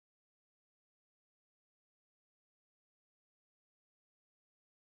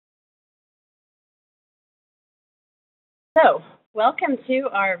So, welcome to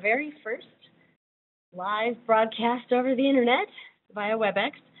our very first live broadcast over the internet via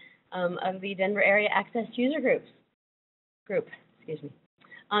WebEx of the Denver Area Access User Group.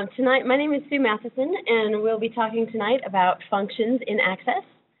 Tonight, my name is Sue Matheson, and we'll be talking tonight about functions in Access,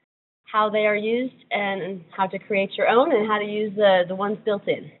 how they are used, and how to create your own, and how to use the ones built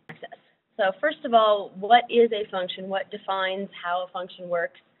in Access. So first of all, what is a function? What defines how a function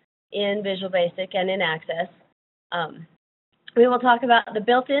works in Visual Basic and in Access? We will talk about the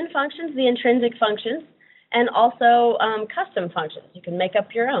built-in functions, the intrinsic functions, and also custom functions. You can make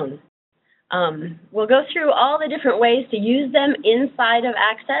up your own. We'll go through all the different ways to use them inside of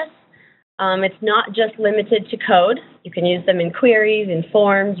Access. It's not just limited to code. You can use them in queries, in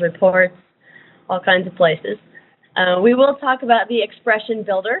forms, reports, all kinds of places. We will talk about the expression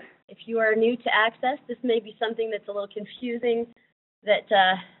builder. If you are new to Access, this may be something that's a little confusing, that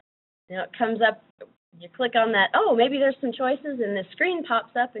it comes up. You click on that, oh, maybe there's some choices, and the screen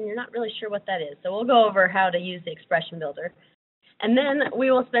pops up, and you're not really sure what that is. So we'll go over how to use the expression builder. And then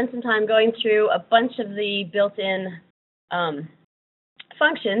we will spend some time going through a bunch of the built-in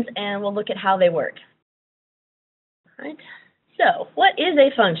functions, and we'll look at how they work. All right. So what is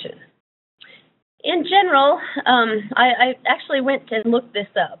a function? In general, I actually went and looked this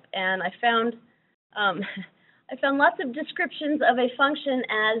up, and I found lots of descriptions of a function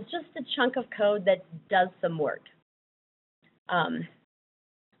as just a chunk of code that does some work.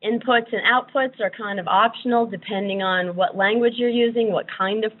 Inputs and outputs are kind of optional depending on what language you're using, what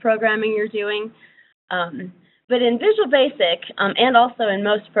kind of programming you're doing. But in Visual Basic, and also in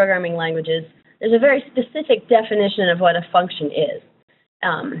most programming languages, there's a very specific definition of what a function is.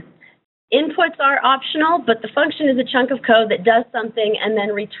 Inputs are optional, but the function is a chunk of code that does something and then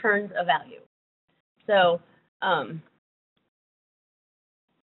returns a value. So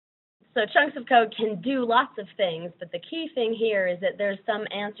chunks of code can do lots of things, but the key thing here is that there's some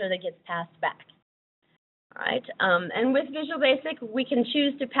answer that gets passed back. All right, and with Visual Basic, we can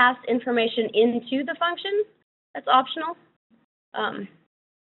choose to pass information into the function. That's optional.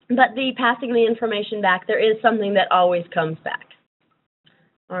 But the passing the information back, there is something that always comes back.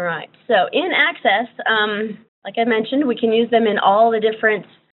 All right, so in Access, like I mentioned, we can use them in all the different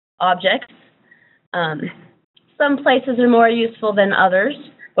objects. Some places are more useful than others,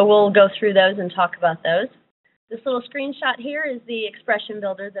 but we'll go through those and talk about those. This little screenshot here is the expression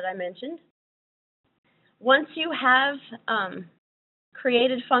builder that I mentioned. Once you have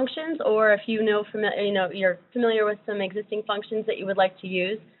created functions, or if you're familiar with some existing functions that you would like to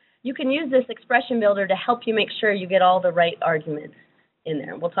use, you can use this expression builder to help you make sure you get all the right arguments in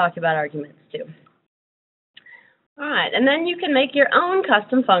there. We'll talk about arguments too. All right, and then you can make your own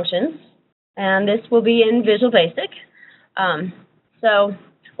custom functions, and this will be in Visual Basic. So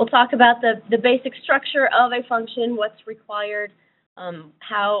we'll talk about the basic structure of a function, what's required,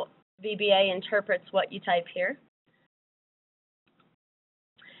 how VBA interprets what you type here.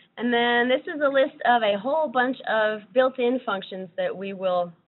 And then this is a list of a whole bunch of built-in functions that we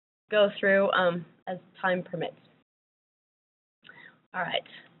will go through as time permits. All right.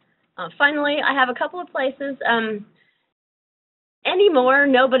 Finally, I have a couple of places. Anymore,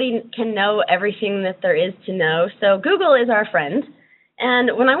 nobody can know everything that there is to know, so Google is our friend.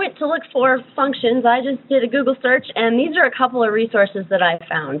 And when I went to look for functions, I just did a Google search, and these are a couple of resources that I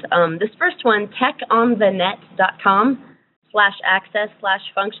found. This first one,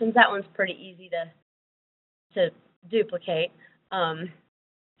 techonthenet.com/access/functions, that one's pretty easy to duplicate. And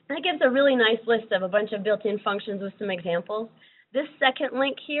it gives a really nice list of a bunch of built-in functions with some examples. This second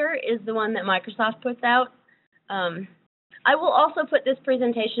link here is the one that Microsoft puts out. I will also put this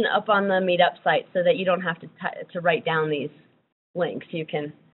presentation up on the Meetup site so that you don't have to write down these links. You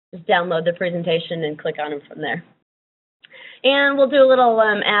can just download the presentation and click on them from there. And we'll do a little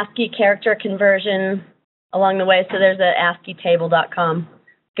ASCII character conversion along the way, so there's a ASCIItable.com.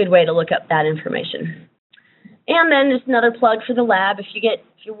 Good way to look up that information. And then just another plug for the lab. If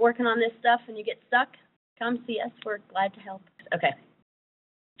you're working on this stuff and you get stuck, come see us. We're glad to help. Okay.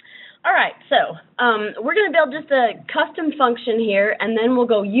 All right, so we're going to build just a custom function here, and then we'll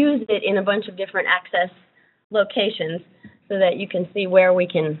go use it in a bunch of different Access locations so that you can see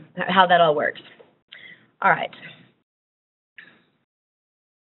how that all works. All right.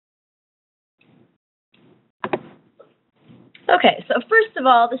 Okay, so first of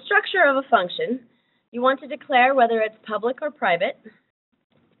all, the structure of a function. You want to declare whether it's public or private.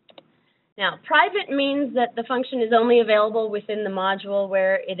 Now, private means that the function is only available within the module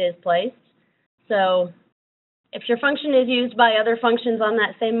where it is placed. So if your function is used by other functions on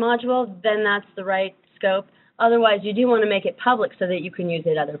that same module, then that's the right scope. Otherwise, you do want to make it public so that you can use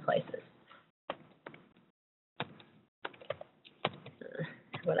it other places.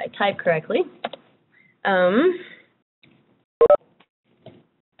 what I type correctly. All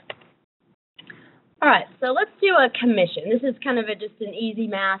right, so let's do a commission. This is kind of just an easy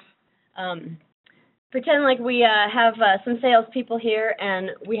math. Pretend like we have some salespeople here, and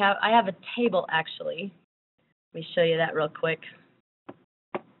I have a table actually. Let me show you that real quick.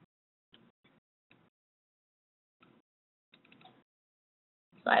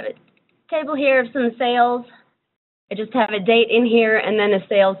 So I have a table here of some sales. I just have a date in here and then a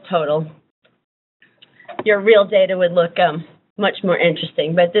sales total. Your real data would look much more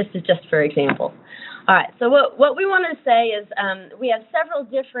interesting, but this is just for example. All right, so what we want to say is we have several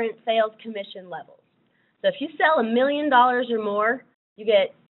different sales commission levels. So if you sell $1 million or more, you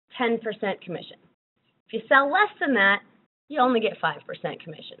get 10% commission. If you sell less than that, you only get 5%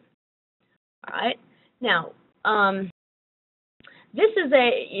 commission. All right, now this is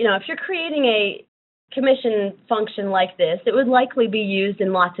if you're creating a commission function like this, it would likely be used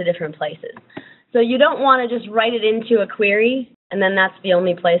in lots of different places. So you don't want to just write it into a query and then that's the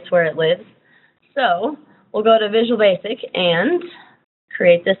only place where it lives. So we'll go to Visual Basic and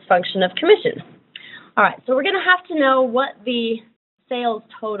create this function of commission. All right, so we're going to have to know what the sales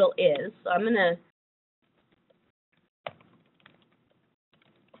total is. So I'm going to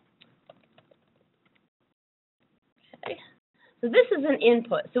So this is an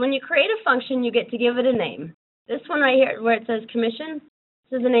input. So when you create a function, you get to give it a name. This one right here where it says commission,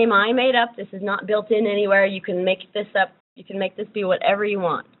 this is a name I made up. This is not built in anywhere. You can make this up. You can make this be whatever you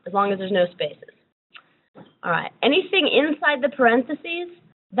want, as long as there's no spaces. All right. Anything inside the parentheses,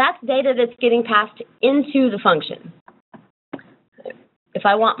 that's data that's getting passed into the function. If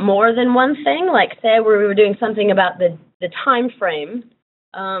I want more than one thing, like say we were doing something about the time frame,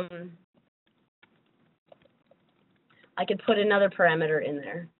 I could put another parameter in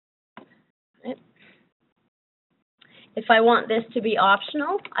there. Right. If I want this to be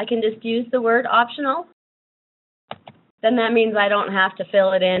optional, I can just use the word optional. Then that means I don't have to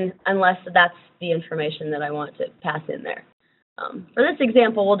fill it in unless that's the information that I want to pass in there. For this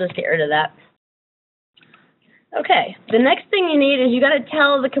example, we'll just get rid of that. Okay, the next thing you need is you got to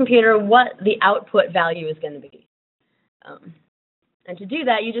tell the computer what the output value is going to be. And to do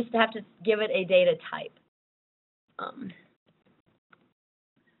that, you just have to give it a data type.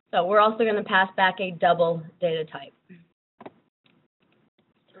 So we're also going to pass back a double data type.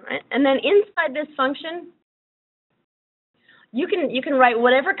 All right, and then inside this function, you can write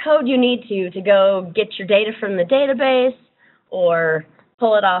whatever code you need to go get your data from the database or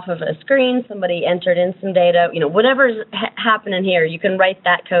pull it off of a screen. Somebody entered in some data. Whatever's happening here, you can write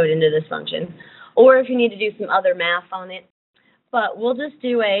that code into this function. Or if you need to do some other math on it. But we'll just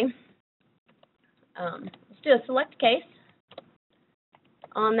do let's do a select case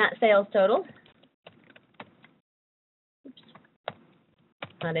on that sales total. Oops.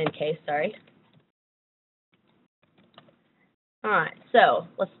 Not in case, sorry. All right, so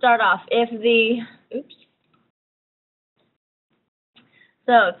let's start off. If the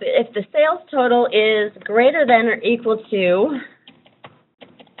sales total is greater than or equal to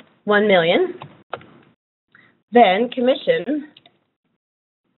 1 million, then commission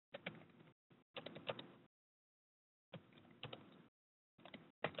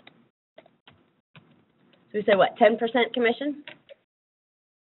so we say what, 10% commission?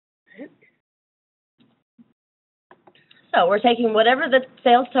 So we're taking whatever the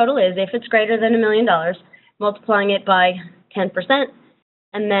sales total is, if it's greater than $1 million, multiplying it by 10%.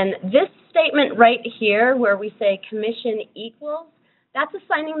 And then this statement right here where we say commission equals, that's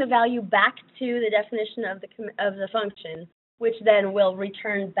assigning the value back to the definition of the function, which then will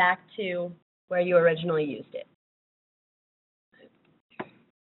return back to where you originally used it.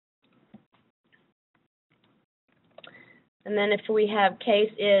 And then if we have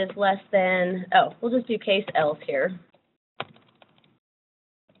case is less than, we'll just do case else here.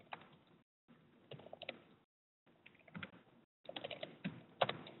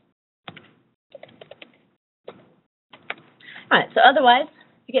 All right, so otherwise,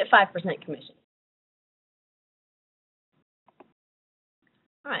 you get 5% commission.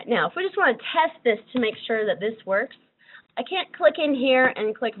 All right, now if we just want to test this to make sure that this works, I can't click in here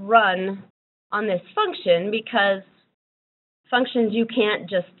and click run on this function because functions you can't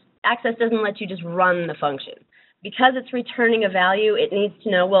just, Access doesn't let you just run the function. Because it's returning a value, it needs to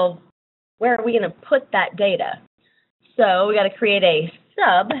know, well, where are we going to put that data? So we got to create a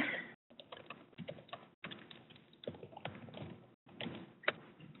sub.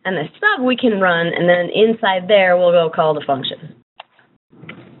 And the sub we can run, and then inside there we'll go call the function.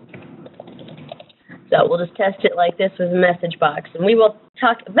 So we'll just test it like this with a message box. And we will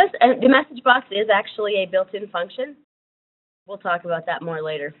talk, the message box is actually a built-in function. we'll talk about that more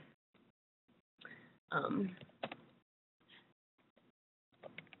later.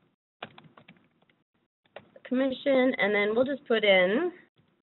 Commission, and then we'll just put in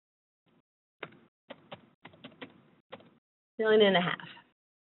 1.5 million. All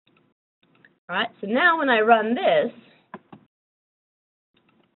right, so now when I run this,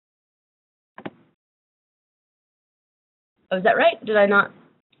 oh, is that right? Did I not?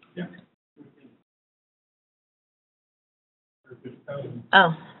 Yeah.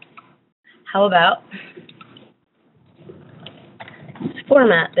 Oh, how about let's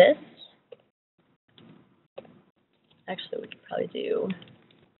format this. Actually, we could probably do,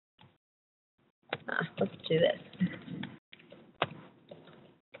 let's do this.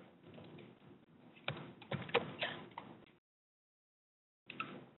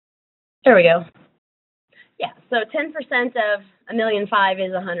 There we go. Yeah, so 10% of $1.5 million is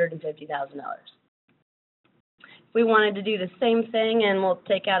 $150,000. If we wanted to do the same thing, and we'll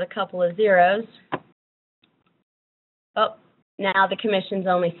take out a couple of zeros. Oh, now the commission's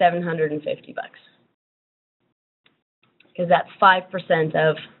only $750. Because that's 5%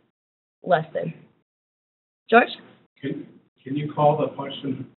 of less than. George? Can you call the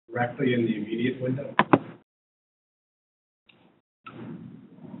function directly in the immediate window?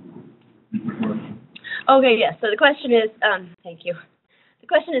 Okay, yes. So the question is, thank you. The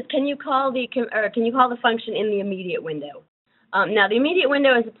question is, can you call the function in the immediate window? Now, the immediate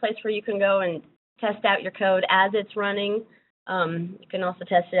window is a place where you can go and test out your code as it's running. You can also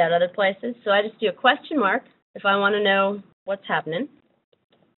test it out other places. So I just do a question mark if I want to know what's happening.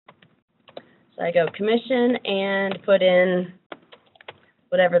 So I go commission and put in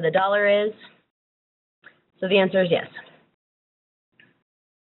whatever the dollar is. So the answer is yes.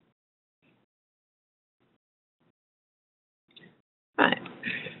 All right.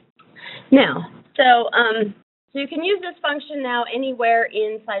 Now, so you can use this function now anywhere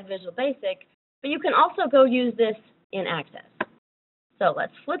inside Visual Basic, but you can also go use this in Access. So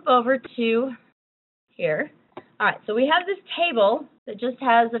let's flip over to here. All right, so we have this table that just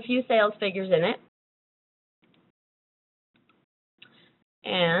has a few sales figures in it.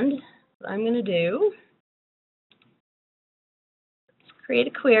 And what I'm going to do is create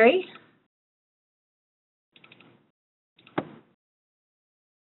a query.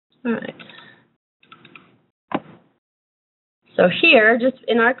 All right. So here, just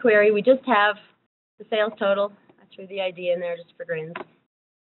in our query, we just have the sales total. I threw the ID in there just for grins.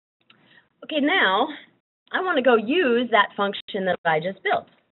 Okay, now I want to go use that function that I just built.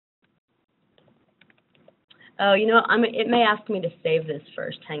 Oh, you know, it may ask me to save this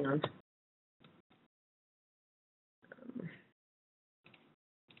first. Hang on.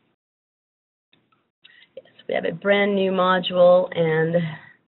 Yes, we have a brand new module, and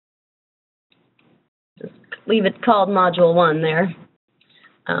just leave it called Module 1 there.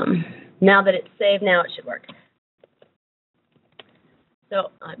 Now that it's saved, now it should work.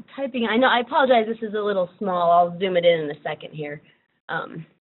 So I'm typing. I know. I apologize. This is a little small. I'll zoom it in a second here. All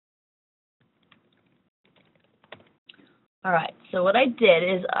right. So what I did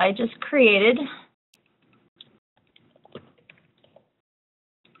is I just created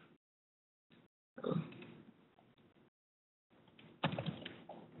all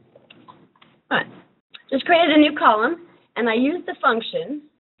right. Just created a new column, and I used the function.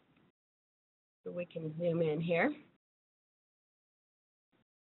 So we can zoom in here.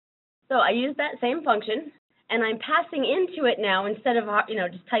 So I use that same function, and I'm passing into it now, instead of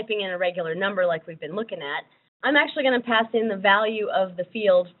just typing in a regular number like we've been looking at, I'm actually going to pass in the value of the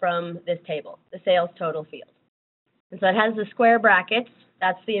field from this table, the sales total field. And so it has the square brackets.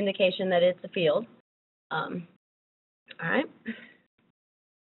 That's the indication that it's a field. All right.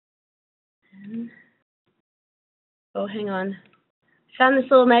 Oh, hang on. I found this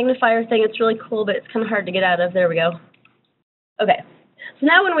little magnifier thing. It's really cool, but it's kind of hard to get out of. There we go. Okay. So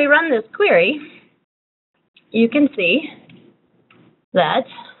now when we run this query, you can see that,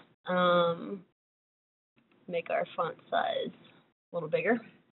 make our font size a little bigger.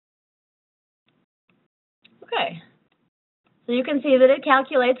 Okay. So you can see that it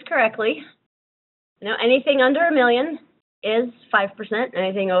calculates correctly. You know, anything under $1 million is 5%.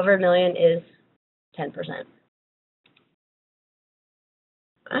 Anything over $1 million is 10%.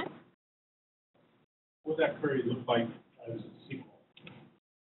 All right. What would that query look like as SQL?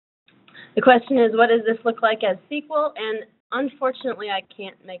 The question is, what does this look like as SQL? And unfortunately, I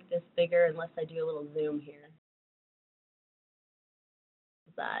can't make this bigger unless I do a little zoom here.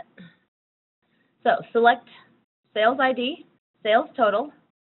 That. So select sales ID, sales total,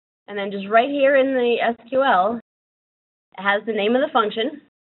 and then just right here in the SQL, it has the name of the function,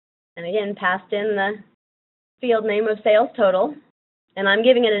 and again, passed in field name of sales total, and I'm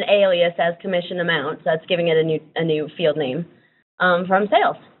giving it an alias as commission amount, so that's giving it a new field name from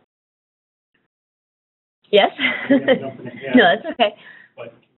sales. Yes? No, that's okay.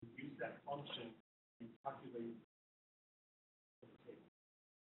 But use that function to calculate.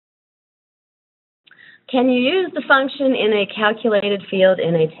 Can you use the function in a calculated field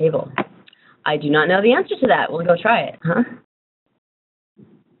in a table? I do not know the answer to that. We'll go try it, huh?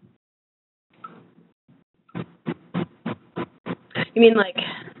 You mean like?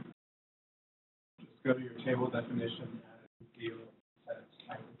 Just go to your table definition and field that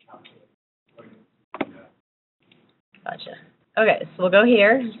type of calculate. Gotcha. Okay, so we'll go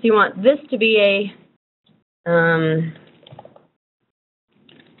here. So you want this to be a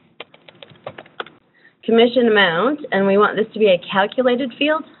commission amount, and we want this to be a calculated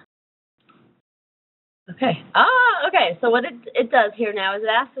field. Okay. Okay. So what it does here now is it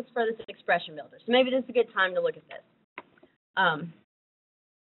asks us for this expression builder. So maybe this is a good time to look at this.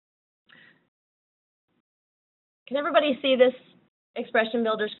 Can everybody see this expression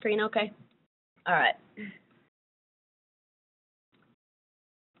builder screen okay? All right.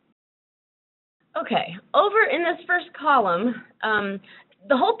 Okay. Over in this first column,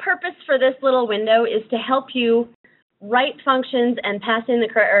 the whole purpose for this little window is to help you write functions and pass in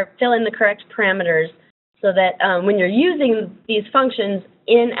or fill in the correct parameters so that when you're using these functions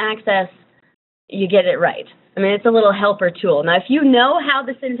in Access, you get it right. I mean, it's a little helper tool. Now, if you know how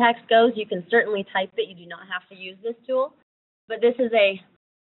the syntax goes, you can certainly type it. You do not have to use this tool. But this is a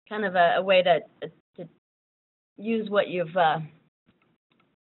kind of a way to use what you've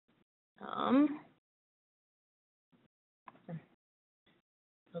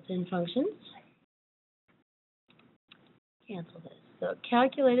built-in functions. Cancel this. So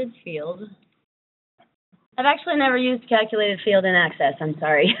calculated field. I've actually never used calculated field in Access. I'm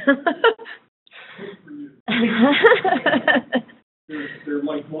sorry. They're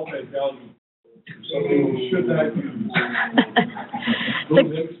like multi-value. So they should not use.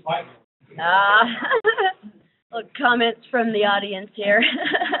 Little comments from the audience here.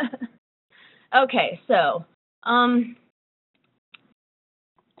 Okay, so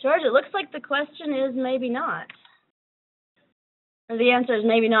George, it looks like the question is maybe not. Or the answer is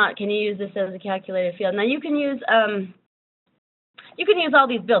maybe not. Can you use this as a calculated field? Now you can use all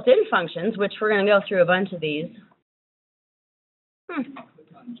these built-in functions, which we're going to go through a bunch of these.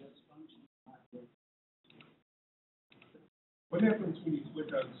 What happens when you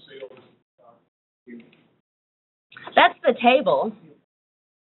click on sales? That's the table.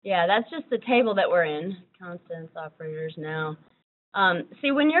 Yeah, that's just the table that we're in. Constants, operators now.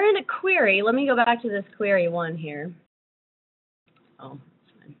 See, when you're in a query, let me go back to this query one here. Oh,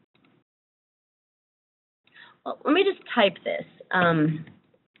 that's fine. Well, let me just type this.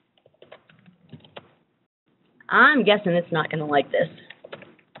 I'm guessing it's not going to like this.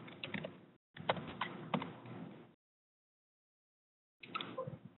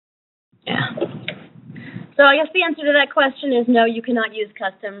 Yeah. So I guess the answer to that question is no, you cannot use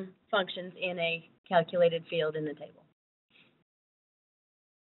custom functions in a calculated field in the table.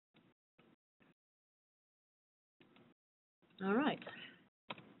 All right.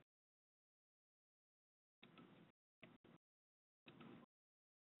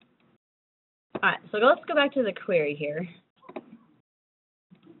 All right, so let's go back to the query here.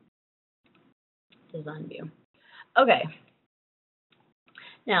 Design view. Okay.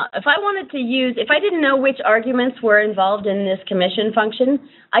 Now, if I wanted to use, if I didn't know which arguments were involved in this commission function,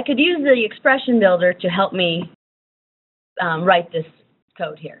 I could use the expression builder to help me write this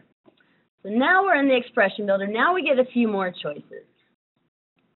code here. So now we're in the expression builder. Now we get a few more choices.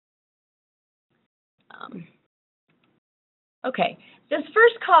 Okay, this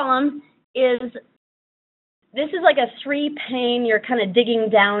first column is like a three-pane, you're kind of digging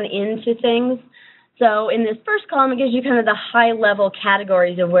down into things. So in this first column, it gives you kind of the high-level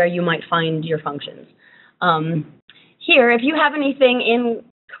categories of where you might find your functions. Here, if you have anything in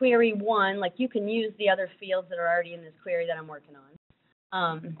query one, like you can use the other fields that are already in this query that I'm working on.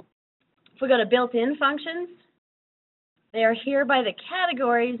 If we go to built-in functions, they are here by the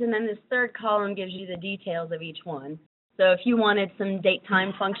categories, and then this third column gives you the details of each one. So if you wanted some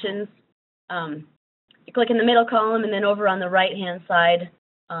date-time functions, you click in the middle column, and then over on the right-hand side,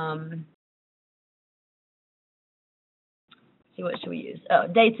 see, what should we use? Oh,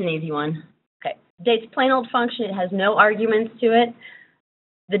 date's an easy one. Okay, date's plain old function. It has no arguments to it.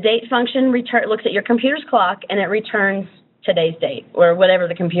 The date function looks at your computer's clock, and it returns today's date, or whatever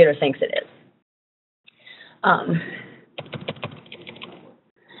the computer thinks it is.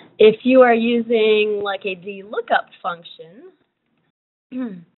 If you are using like a DLOOKUP function,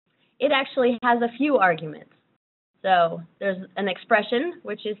 it actually has a few arguments. So there's an expression,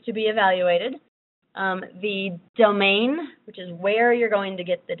 which is to be evaluated, the domain, which is where you're going to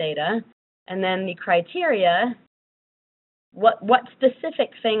get the data, and then the criteria, what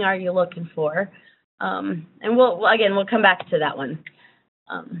specific thing are you looking for? And we'll come back to that one.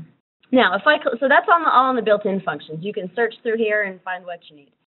 Now, so that's all on the built-in functions. You can search through here and find what you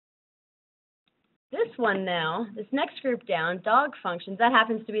need. This one now, this next group down, dog functions, that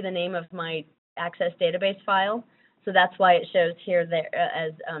happens to be the name of my Access database file. So that's why it shows here there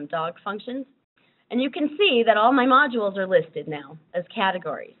as dog functions. And you can see that all my modules are listed now as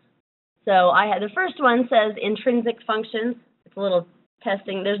categories. So the first one says intrinsic functions. It's a little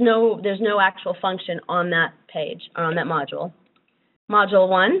testing. There's no actual function on that page or on that module. Module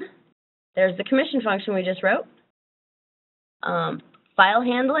 1, there's the commission function we just wrote. File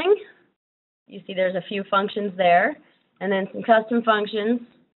handling. You see there's a few functions there. And then some custom functions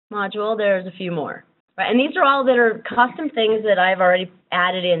module, there's a few more. Right? And these are all that are custom things that I've already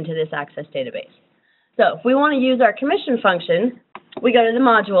added into this Access database. So if we want to use our commission function, we go to the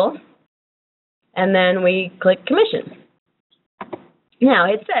module, and then we click commission. Now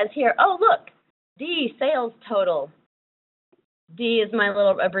it says here, oh look, D, sales total. D is my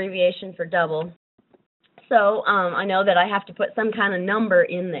little abbreviation for double. So I know that I have to put some kind of number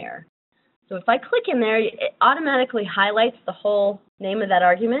in there. So if I click in there, it automatically highlights the whole name of that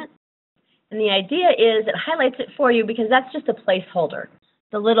argument. And the idea is it highlights it for you because that's just a placeholder.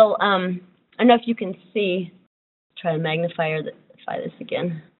 The little, I don't know if you can see, try to magnify this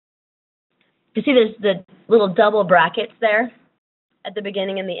again. You see there's the little double brackets there at the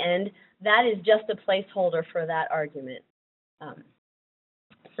beginning and the end. That is just a placeholder for that argument.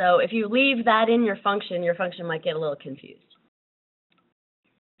 So if you leave that in your function might get a little confused.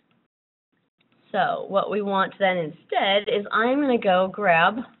 So what we want then instead is I'm going to go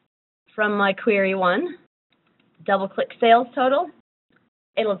grab from my query one, double-click sales total.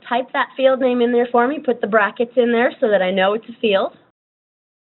 It'll type that field name in there for me, put the brackets in there so that I know it's a field.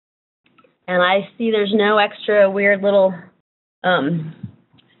 And I see there's no extra weird little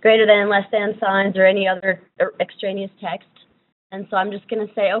greater than, less than signs or any other extraneous text. And so I'm just going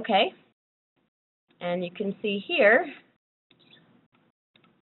to say OK. And you can see here,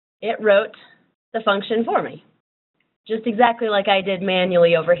 it wrote the function for me, just exactly like I did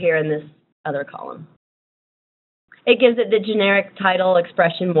manually over here in this other column. It gives it the generic title,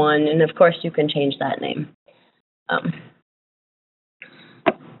 expression 1, and of course you can change that name.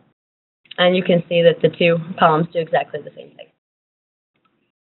 And you can see that the two columns do exactly the same thing.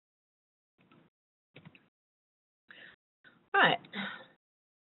 All right,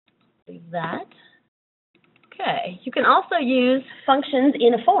 leave that. Okay, you can also use functions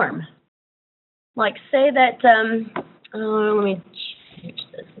in a form. Like say that, let me change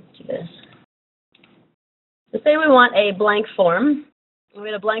this, let's do this. So say we want a blank form. We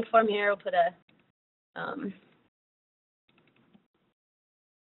get a blank form here, we'll put a,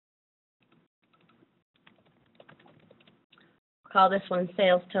 call this one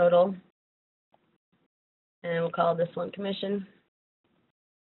sales total, and we'll call this one commission.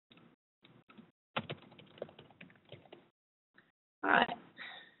 All right.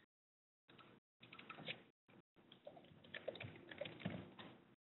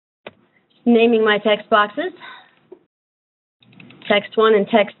 Naming my text boxes. Text 1 and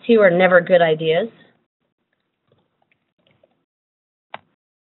text 2 are never good ideas.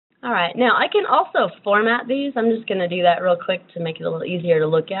 All right, now I can also format these. I'm just going to do that real quick to make it a little easier to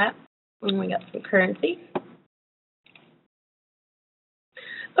look at. And we got some currency.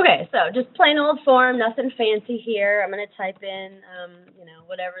 Okay, so just plain old form, nothing fancy here. I'm going to type in,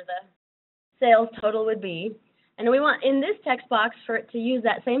 whatever the sales total would be. And we want in this text box for it to use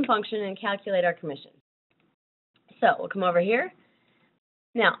that same function and calculate our commission. So we'll come over here.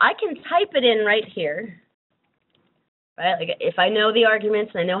 Now I can type it in right here. Right? Like if I know the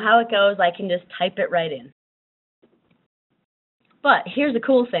arguments and I know how it goes, I can just type it right in. But here's the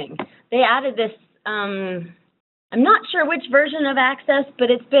cool thing. They added this, I'm not sure which version of Access, but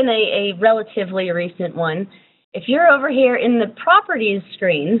it's been a relatively recent one. If you're over here in the properties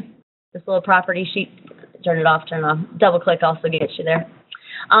screen, this little property sheet, turn it off, double click also gets you there.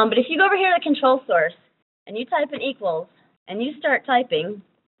 But if you go over here to the control source and you type in equals and you start typing,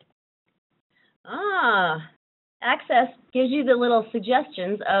 Access gives you the little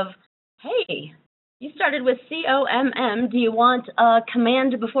suggestions of, hey, you started with COMM. Do you want a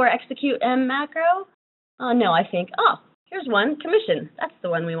command before execute M macro? No, I think, here's one, commission. That's the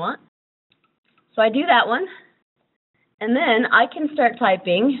one we want. So I do that one. And then I can start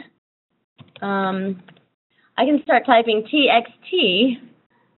typing, TXT,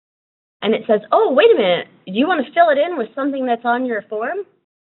 and it says, oh, wait a minute. do you want to fill it in with something that's on your form?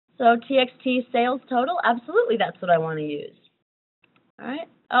 So TXT sales total, absolutely that's what I want to use. All right.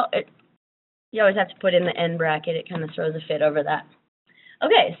 Oh, you always have to put in the end bracket. It kind of throws a fit over that.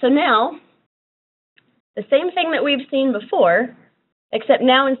 Okay, so now the same thing that we've seen before, except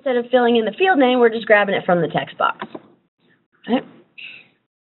now instead of filling in the field name, we're just grabbing it from the text box. All right.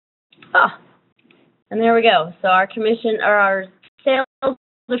 Oh, and there we go. So our commission, or our sales are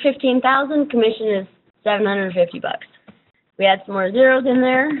 15,000. Commission is $750. We add some more zeros in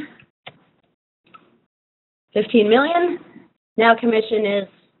there. 15 million. Now commission is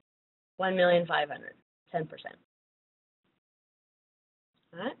 1,500,000. 10%.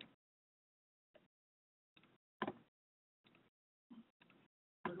 All right.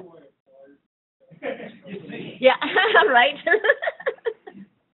 Yeah, right.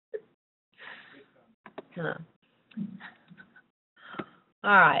 Huh.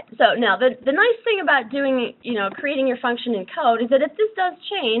 All right. So now the nice thing about doing, creating your function in code is that if this does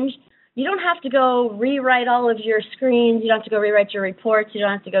change, you don't have to go rewrite all of your screens. You don't have to go rewrite your reports. You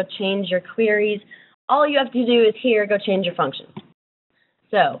don't have to go change your queries. All you have to do is here, go change your function.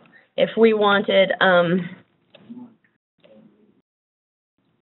 So if we wanted,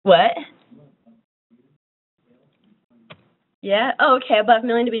 what? Yeah, oh, okay, above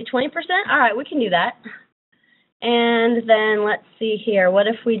million to be 20%? All right, we can do that. And then let's see here, what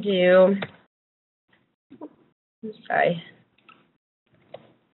if we do, sorry,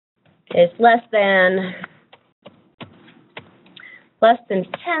 it's less than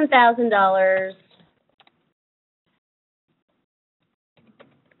 $10,000.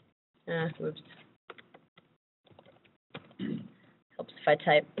 Oops. Helps if I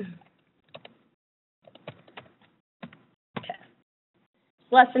type. Okay.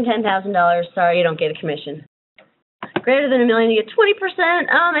 Less than $10,000, sorry, you don't get a commission. Greater than $1 million, you get 20%.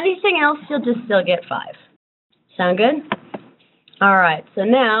 Anything else, you'll just still get 5. Sound good? All right, so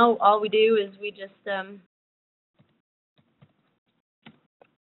now all we do is we just,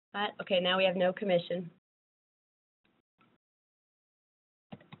 okay, now we have no commission.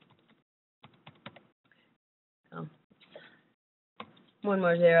 Oh, one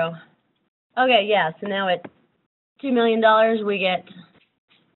more zero. Okay, yeah, so now at $2 million, we get,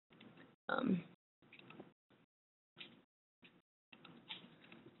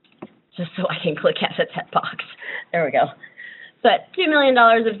 just so I can click out of that box. There we go. So at $2 million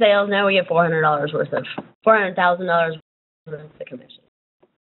of sales, now we get $400,000 worth of the commission.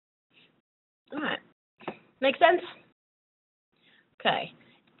 All right. Make sense? Okay.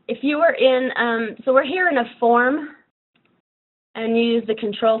 If you were in, so we're here in a form, and you use the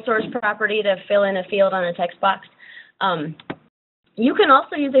control source property to fill in a field on a text box. You can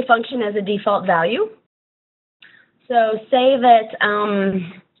also use a function as a default value. So say that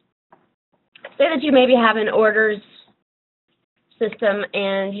you maybe have an orders system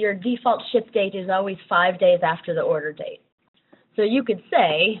and your default ship date is always 5 days after the order date. So you could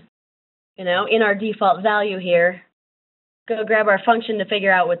say, in our default value here, go grab our function to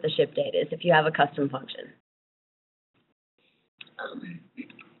figure out what the ship date is if you have a custom function.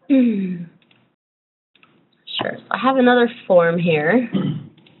 Sure, so I have another form here.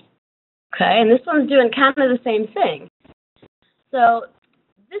 Okay, and this one's doing kind of the same thing. So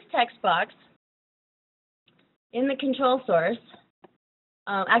this text box, in the control source,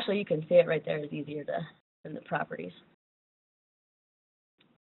 actually you can see it right there, it's easier than the properties.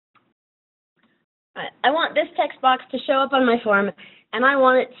 All right, I want this text box to show up on my form, and I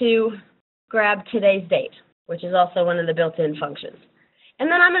want it to grab today's date, which is also one of the built-in functions. And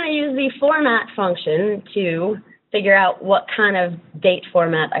then I'm going to use the format function to figure out what kind of date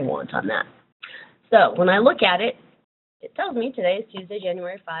format I want on that. So when I look at it, it tells me today is Tuesday,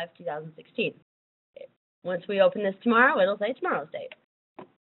 January 5, 2016. Once we open this tomorrow, it'll say tomorrow's date.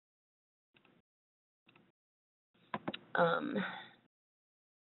 Okay,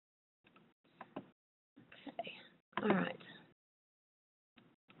 all right.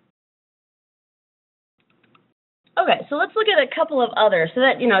 Okay, so let's look at a couple of others. So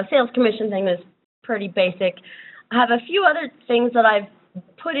that, sales commission thing is pretty basic. I have a few other things that I've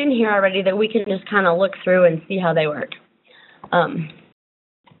put in here already that we can just kind of look through and see how they work.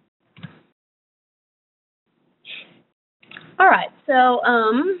 All right, so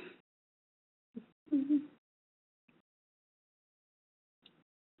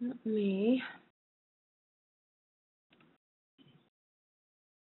let me.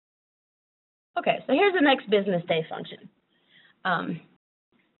 Okay, so here's the next business day function.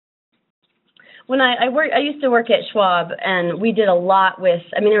 When I used to work at Schwab, and we did a lot with,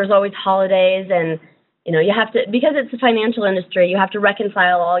 there was always holidays, and, you have to, because it's the financial industry, you have to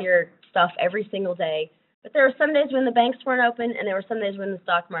reconcile all your stuff every single day. But there were some days when the banks weren't open, and there were some days when the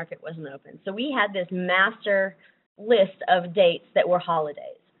stock market wasn't open. So we had this master list of dates that were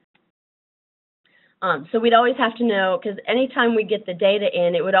holidays. So we'd always have to know, because anytime we get the data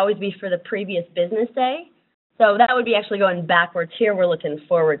in, it would always be for the previous business day. So that would be actually going backwards. Here we're looking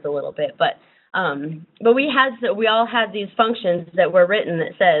forwards a little bit, but we all had these functions that were written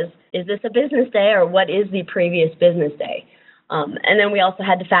that says, is this a business day or what is the previous business day? And then we also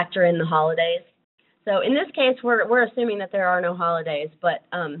had to factor in the holidays. So in this case, we're assuming that there are no holidays, but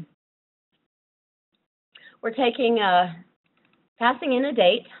we're taking passing in a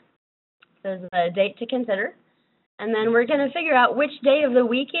date. There's a date to consider, and then we're going to figure out which day of the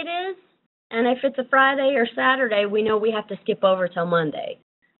week it is. And if it's a Friday or Saturday, we know we have to skip over till Monday.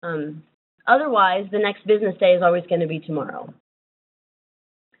 Otherwise, the next business day is always going to be tomorrow.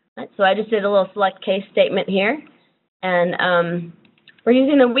 Right, so I just did a little select case statement here, and we're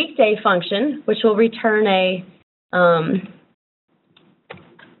using the weekday function, which will return a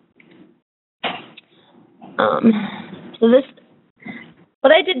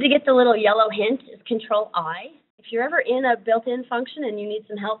what I did to get the little yellow hint is Control-I. If you're ever in a built-in function and you need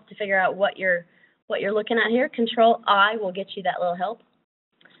some help to figure out what you're looking at here, Control-I will get you that little help.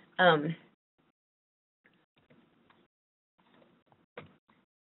 All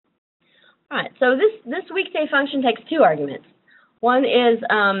right, so this weekday function takes two arguments. One is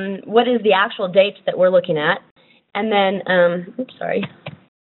what is the actual dates that we're looking at, and then,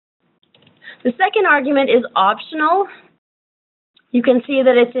 the second argument is optional. You can see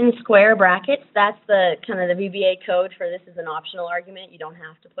that it's in square brackets. That's the kind of the VBA code for this is an optional argument. You don't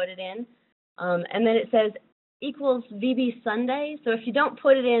have to put it in. And then it says equals VB Sunday. So if you don't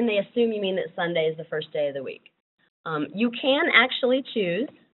put it in, they assume you mean that Sunday is the first day of the week. You can actually choose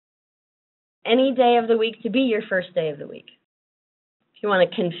any day of the week to be your first day of the week. If you want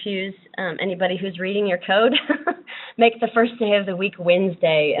to confuse anybody who's reading your code, make the first day of the week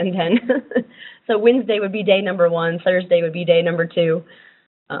Wednesday, and then so Wednesday would be day number 1, Thursday would be day number 2.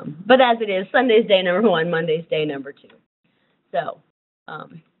 But as it is, Sunday's day number 1, Monday's day number 2. So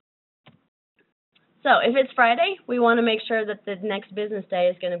if it's Friday, we want to make sure that the next business day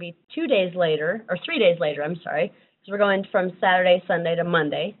is going to be 2 days later, or 3 days later, I'm sorry, because we're going from Saturday, Sunday to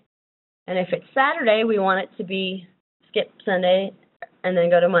Monday. And if it's Saturday, we want it to be skip Sunday and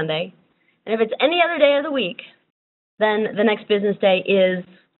then go to Monday. And if it's any other day of the week, then the next business day is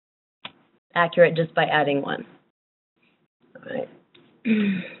accurate just by adding 1. All right.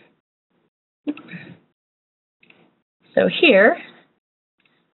 So here,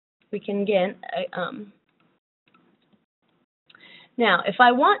 we can get, now if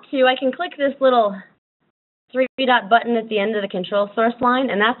I want to, I can click this little 3-dot button at the end of the control source line,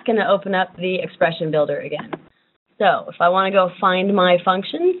 and that's going to open up the expression builder again. So if I want to go find my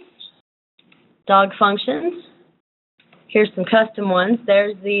functions, dog functions, here's some custom ones.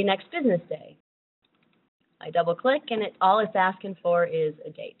 There's the next business day. I double click, and all it's asking for is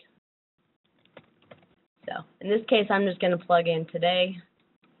a date. So in this case, I'm just going to plug in today.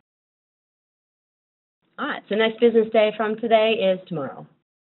 All right, so next business day from today is tomorrow.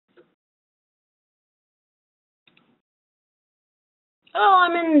 Oh,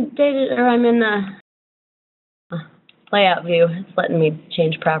 I'm in layout view. It's letting me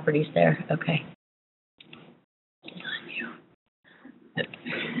change properties there. Okay. Design view.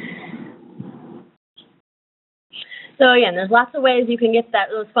 So again, there's lots of ways you can get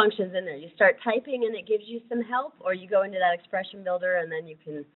those functions in there. You start typing and it gives you some help, or you go into that expression builder and then you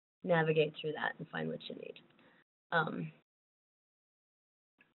can navigate through that and find what you need.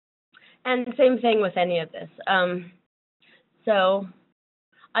 And same thing with any of this. So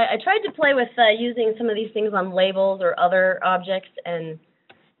I tried to play with using some of these things on labels or other objects, and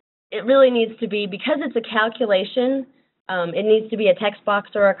it really needs to be, because it's a calculation, it needs to be a text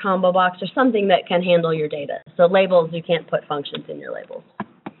box or a combo box or something that can handle your data. So labels, you can't put functions in your labels,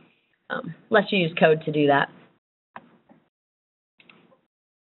 unless you use code to do that.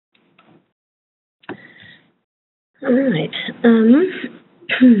 All right.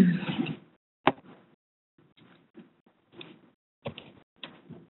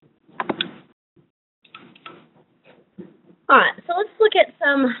 All right, so let's look at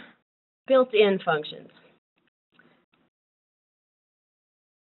some built-in functions.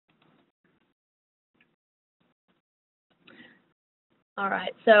 All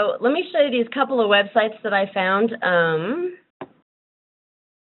right, so let me show you these couple of websites that I found.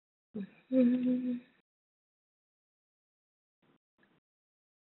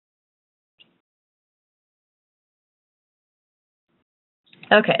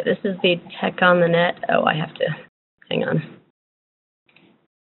 Okay, this is the Tech on the Net. Oh, I have to, hang on.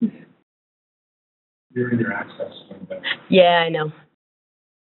 You're in your access window. Yeah, I know.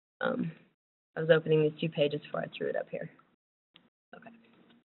 I was opening these 2 pages before I threw it up here. Okay.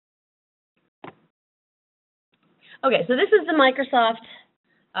 Okay, so this is the Microsoft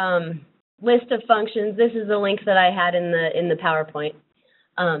list of functions. This is the link that I had in the PowerPoint.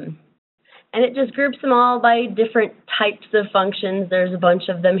 And it just groups them all by different types of functions. There's a bunch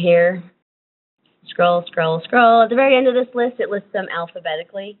of them here. Scroll, scroll, scroll. At the very end of this list, it lists them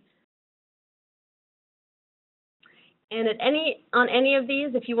alphabetically. And on any of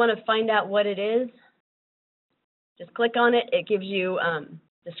these, if you want to find out what it is, just click on it. It gives you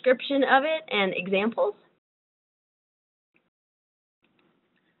description of it and examples.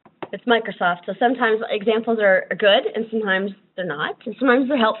 It's Microsoft, so sometimes examples are good, and sometimes they're not. And sometimes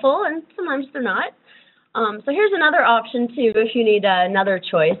they're helpful, and sometimes they're not. So here's another option, too, if you need another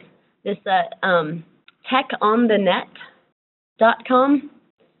choice. This techonthenet.com.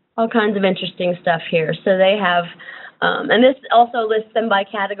 All kinds of interesting stuff here. So they have, and this also lists them by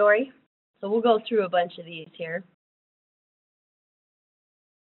category. So we'll go through a bunch of these here.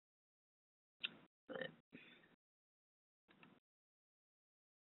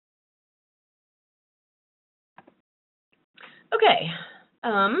 Okay, so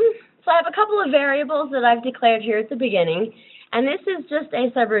I have a couple of variables that I've declared here at the beginning, and this is just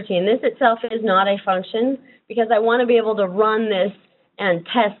a subroutine. This itself is not a function because I want to be able to run this and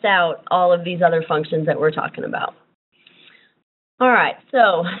test out all of these other functions that we're talking about. All right,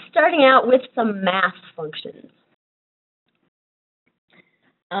 so starting out with some math functions.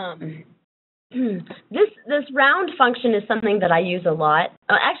 This round function is something that I use a lot.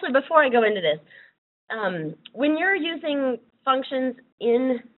 Actually, before I go into this, when you're using functions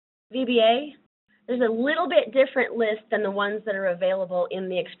in VBA, there's a little bit different list than the ones that are available in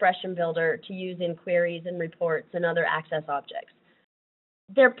the expression builder to use in queries and reports and other access objects.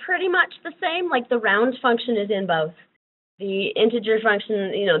 They're pretty much the same, like the round function is in both. The integer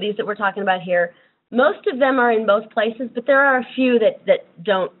function, you know, these that we're talking about here, most of them are in both places, but there are a few that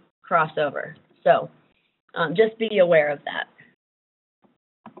don't cross over. So just be aware of that.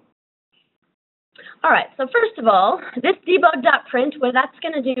 All right, so first of all, this debug.print, what that's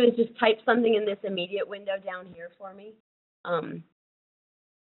going to do is just type something in this immediate window down here for me. I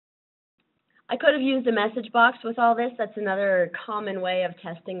could have used a message box with all this. That's another common way of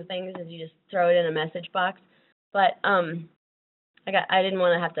testing things is you just throw it in a message box. But I didn't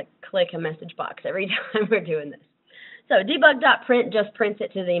want to have to click a message box every time we're doing this. So debug.print just prints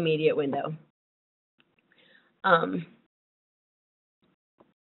it to the immediate window.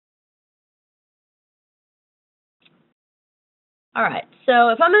 All right, so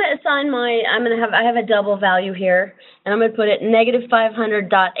if I'm going to assign I have a double value here, and I'm going to put it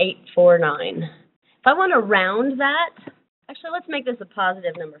 -500.849. If I want to round that, actually, let's make this a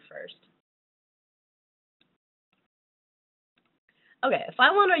positive number first. Okay, if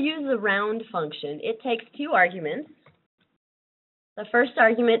I want to use the round function, it takes 2 arguments. The first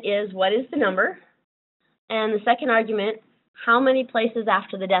argument is what is the number, and the second argument, how many places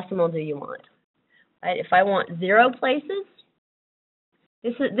after the decimal do you want? Right, if I want 0 places,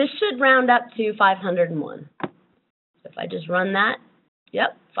 this should round up to 501. So if I just run that,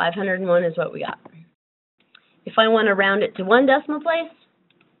 yep, 501 is what we got. If I want to round it to 1 decimal place,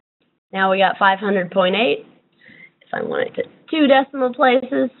 now we got 500.8. If I want it to 2 decimal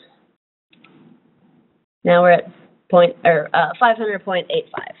places, now we're at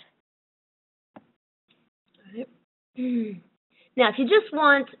 500.85. Right. Now, if you just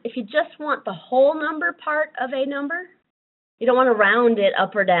want the whole number part of a number, you don't want to round it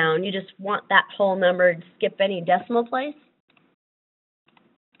up or down. You just want that whole number to skip any decimal place.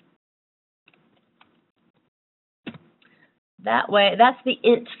 That way, that's the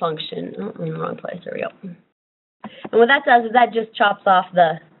int function. Oh, I'm in the wrong place. There we go. And what that does is that just chops off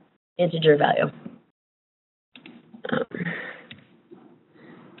the integer value.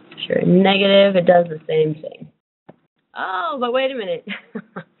 If you're negative, it does the same thing. Oh, but wait a minute.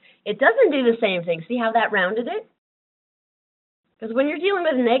 It doesn't do the same thing. See how that rounded it? Because when you're dealing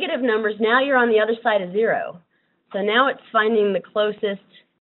with negative numbers, now you're on the other side of 0. So now it's finding the closest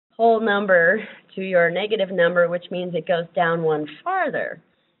whole number to your negative number, which means it goes down 1 farther.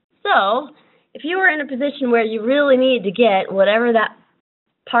 So if you were in a position where you really need to get whatever that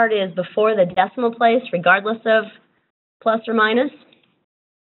part is before the decimal place, regardless of plus or minus,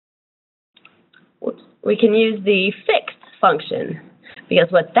 we can use the fixed function.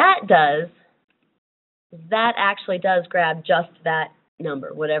 Because what that does, that actually does grab just that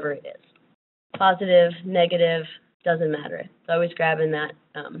number, whatever it is. Positive, negative, doesn't matter. It's always grabbing that,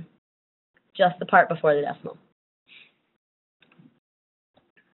 just the part before the decimal.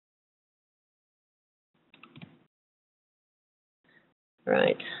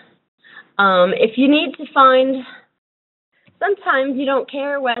 Right. If you need to find, sometimes you don't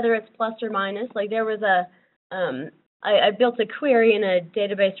care whether it's plus or minus. Like there was I built a query in a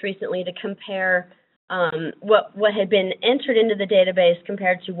database recently to compare what had been entered into the database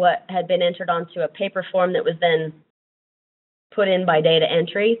compared to what had been entered onto a paper form that was then put in by data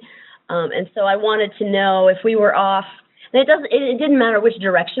entry. And so I wanted to know if we were off. And it didn't matter which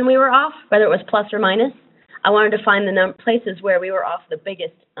direction we were off, whether it was plus or minus. I wanted to find the places where we were off the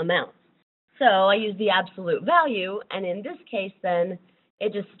biggest amount. So I used the absolute value, and in this case, then,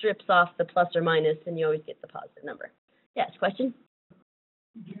 it just strips off the plus or minus, and you always get the positive number. Yes, question?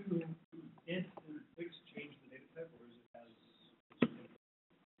 Do int and fix change the data type, or is it as?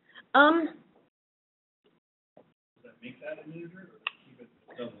 Does that make that an integer, or keep it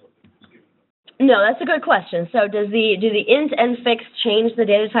double? No, that's a good question. So do the int and fix change the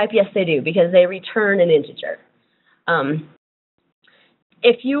data type? Yes, they do, because they return an integer.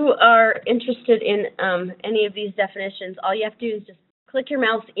 If you are interested in any of these definitions, all you have to do is just click your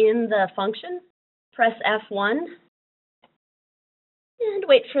mouse in the function, press F1, and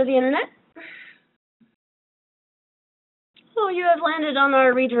wait for the internet. Oh, you have landed on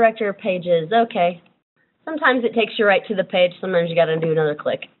our redirector pages. Okay. Sometimes it takes you right to the page. Sometimes you got to do another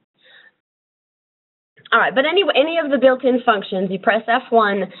click. All right, but anyway, any of the built-in functions, you press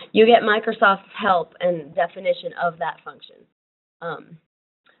F1, you get Microsoft's help and definition of that function.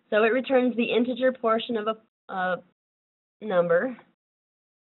 So it returns the integer portion of a number.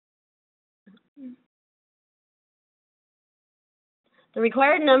 The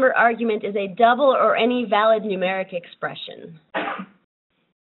required number argument is a double or any valid numeric expression.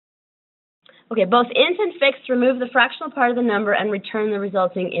 Okay, both int and fix remove the fractional part of the number and return the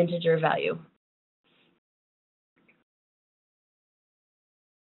resulting integer value.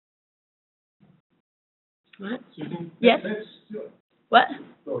 What? Susan? Yes? What?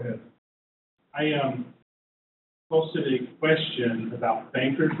 Go ahead. I posted a question about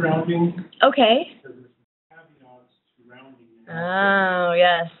bankers rounding. Okay. Because there's some caveats to rounding. Oh,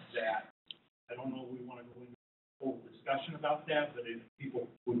 yes. That. I don't know if we want to go into a whole discussion about that, but if people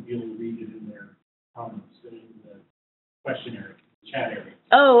would be able to read it in their comments in the question area, chat area.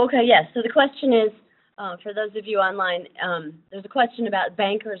 Oh, okay, yes. So the question is, for those of you online, there's a question about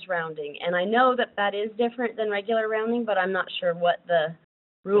bankers rounding, and I know that that is different than regular rounding, but I'm not sure what the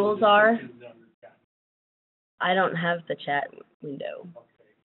rules are. I don't have the chat window.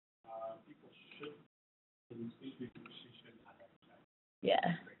 Okay. People should, she should not have chat.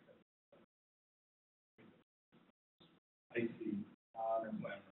 Yeah. I see.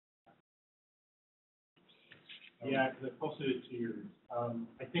 Yeah, because I posted it to yours.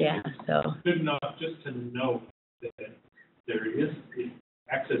 I think it's good enough just to note that there is, if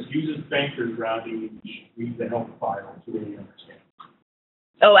Access uses bankers rounding, you should read the help file to really understand.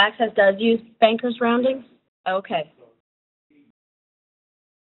 Oh, Access does use bankers rounding? Okay.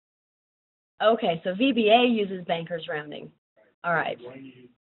 Okay, so VBA uses bankers rounding. All right. You're going to use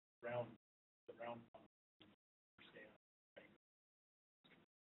the round function to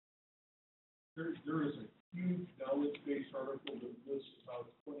understand. There is a huge knowledge-based article that lists about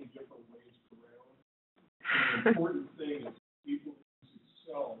 20 different ways to round. The important thing is people use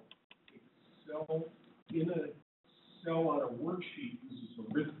Excel. Excel in a cell on a worksheet uses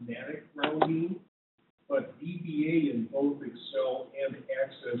arithmetic rounding, but VBA in both Excel and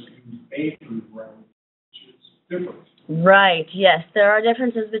Access use bankers rounding, which is different. Right, yes. There are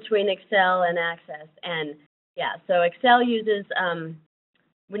differences between Excel and Access. And, yeah, so Excel uses,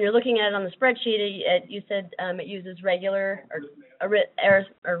 when you're looking at it on the spreadsheet, you said it uses regular or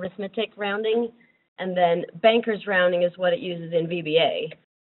arithmetic rounding, and then bankers rounding is what it uses in VBA,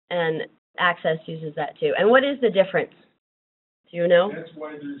 and Access uses that too. And what is the difference? Do you know? That's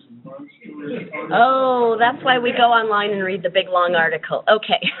why there's a monstrous article. Oh, that's why we go online and read the big long article.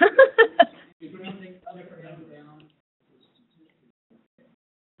 Okay.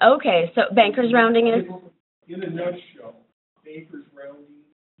 Okay, so bankers rounding is? In a nutshell, bankers rounding,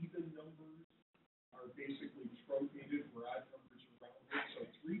 even numbers are basically truncated where odd numbers are rounded. So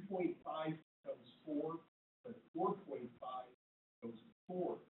 3.5 becomes 4, but 4.5 becomes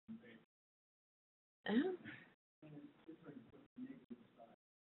 4. Oh.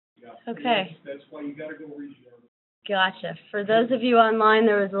 Yeah. Okay. That's why you got to go read your article. Gotcha. For those of you online,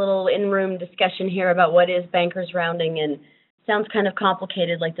 there was a little in-room discussion here about what is bankers rounding, and it sounds kind of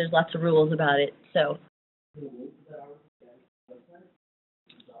complicated, like there's lots of rules about it. So.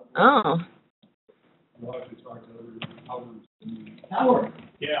 Oh. We'll have to talk to Howard.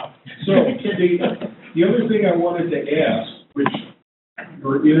 Yeah. So the other thing I wanted to ask, which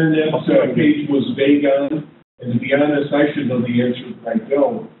your internet page was vague on, And to be honest, I should know the answer, but I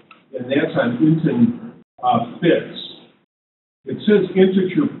don't. And that's on int fix. It says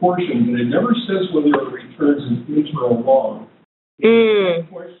integer portion, but it never says whether it returns an int or a long. My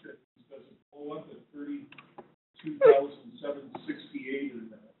question is, does it pull up at 32,768 or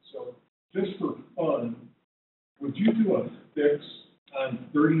not? So just for fun, would you do a fix on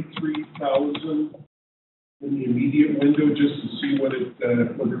 33,000 in the immediate window just to see what it,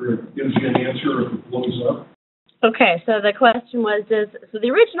 whether it gives you an answer or if it blows up? Okay, so the question was, so the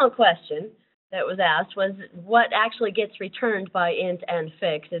original question that was asked was what actually gets returned by int and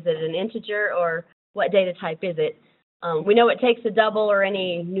fix? Is it an integer or what data type is it? We know it takes a double or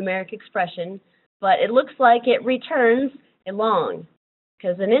any numeric expression, but it looks like it returns a long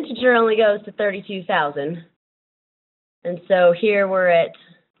because an integer only goes to 32,000. And so here we're at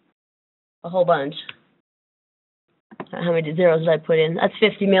a whole bunch. How many zeros did I put in? That's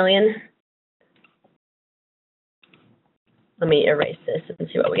 50 million. Let me erase this and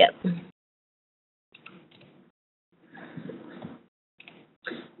see what we get.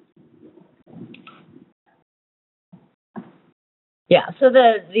 Yeah, so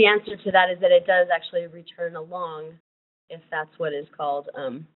the answer to that is that it does actually return a long, if that's what is called.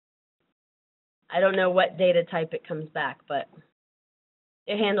 I don't know what data type it comes back, but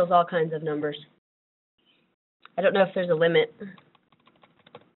it handles all kinds of numbers. I don't know if there's a limit.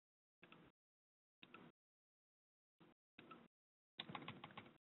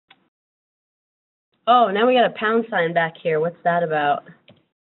 Oh, now we got a pound sign back here. What's that about?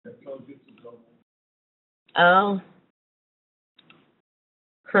 Oh.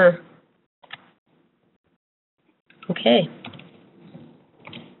 Huh. Okay.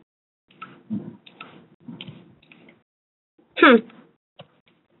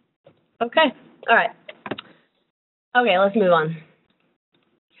 Okay. All right. Okay, let's move on.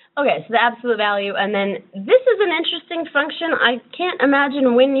 Okay, so the absolute value, and then this is an interesting function. I can't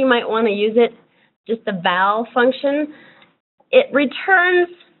imagine when you might want to use it. Just the val function. It returns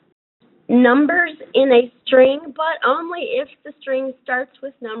numbers in a string, but only if the string starts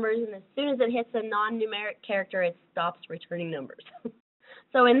with numbers, and as soon as it hits a non-numeric character, it stops returning numbers.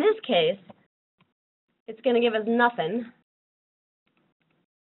 So in this case, it's going to give us nothing,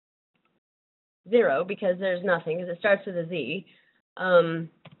 0, because there's nothing, because it starts with a z.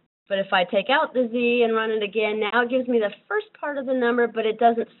 But if I take out the z and run it again, now it gives me the first part of the number, but it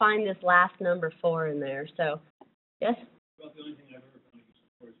doesn't find this last number 4 in there. So, yes? Well, the only thing I've ever found useful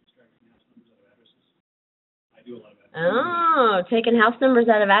for is extracting house numbers out of addresses. I do a lot of that. Oh, taking house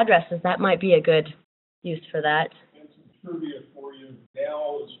numbers out of addresses. That might be a good use for that. And some trivia for you.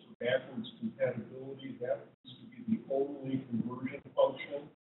 Val is for backwards compatibility. That used to be the only conversion function.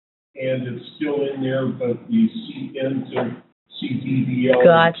 And it's still in there, but the cint to cddl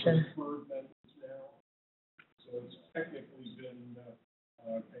Gotcha. preferred methods now. So it's technically been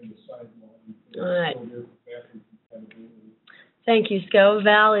kind of sidelined. All right. Still there for backward compatibility. Thank you, Sco.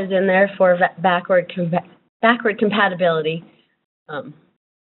 Val is in there for backward compatibility.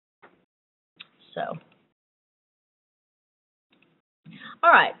 So,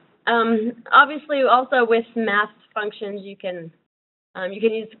 all right. Obviously, also with math functions, you can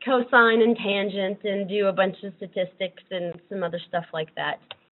use cosine and tangent and do a bunch of statistics and some other stuff like that.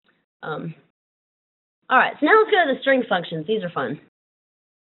 All right, so now let's go to the string functions. These are fun.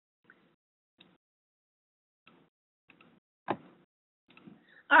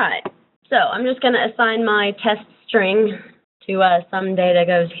 All right, so I'm just going to assign my test string to some data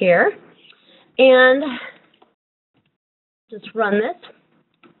goes here. And just run this.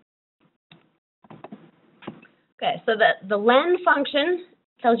 Okay, so the len function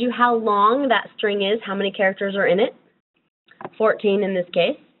tells you how long that string is, how many characters are in it, 14 in this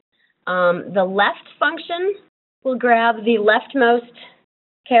case. The left function will grab the leftmost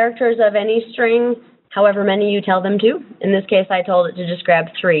characters of any string, however many you tell them to. In this case, I told it to just grab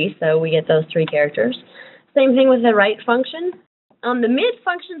 3, so we get those 3 characters. Same thing with the right function. The mid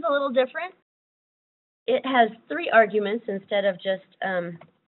function is a little different. It has 3 arguments instead of just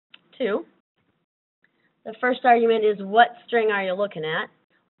 2. The first argument is what string are you looking at?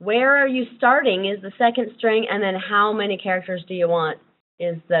 Where are you starting is the second string, and then how many characters do you want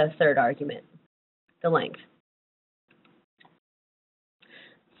is the third argument, the length.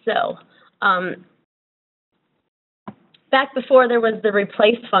 So, back before there was the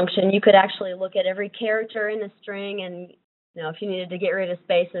replace function, you could actually look at every character in a string, and if you needed to get rid of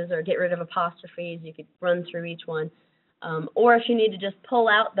spaces or get rid of apostrophes, you could run through each one. Or if you need to just pull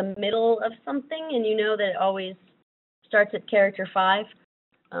out the middle of something and you know that it always starts at character 5,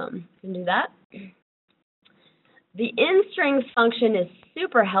 you can do that. The inStrings function is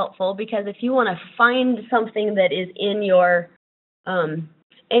super helpful because if you want to find something that is in your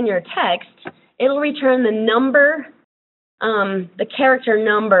text, it'll return the number, the character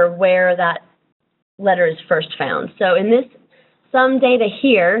number where that letter is first found. So in this sum data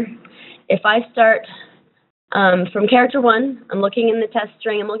here, if I start from character 1, I'm looking in the test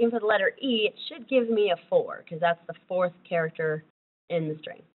string, I'm looking for the letter E, it should give me a 4 because that's the 4th character in the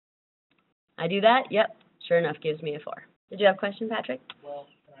string. I do that? Yep. Sure enough, gives me a 4. Did you have a question, Patrick? Well,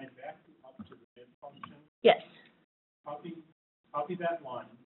 can I back you up to the mid function? Yes. Copy that line,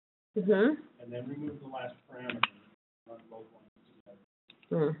 Mm-hmm. and then remove the last parameter and run both lines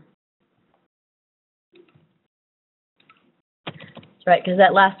together. That's right, because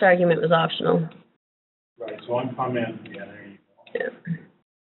that last argument was optional. Right, so I'm commenting, yeah, there you go. Yeah.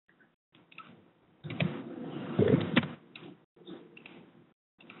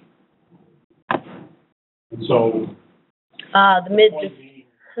 And so, the mid point just being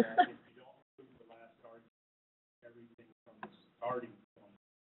that if you don't include the last argument, everything from the starting point.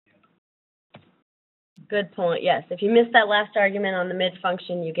 Good point, yes. If you miss that last argument on the mid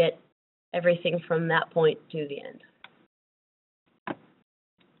function, you get everything from that point to the end. And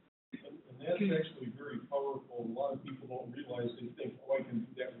that's actually very powerful. A lot of people don't realize, they think, oh, I can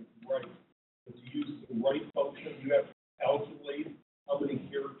do that with right. But to use the right function, you have to calculate how many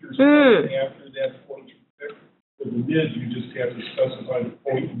characters come after that point you pick. For the mid, you just have to specify the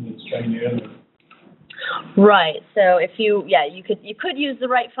point and it's dynamic. Right. So if you could use the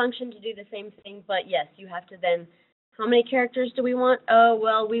right function to do the same thing, but yes, you have to then, how many characters do we want? Oh,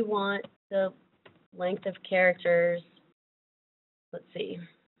 well, we want the length of characters. Let's see.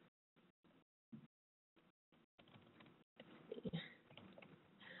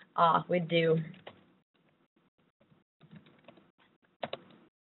 We do.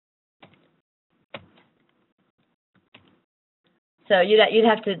 So you'd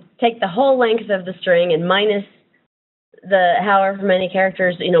have to take the whole length of the string and minus the however many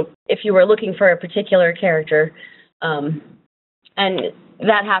characters, if you were looking for a particular character. And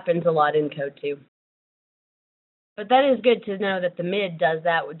that happens a lot in code too. But that is good to know that the mid does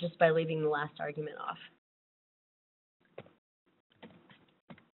that just by leaving the last argument off.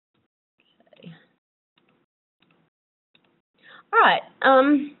 Okay. All right.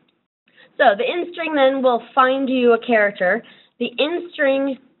 So the inString then will find you a character. The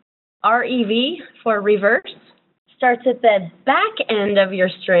inString REV for reverse starts at the back end of your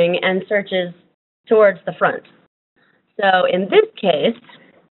string and searches towards the front. So in this case,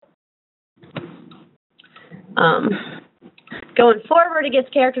 going forward it gets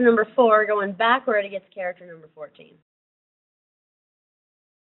character number 4, going backward it gets character number 14.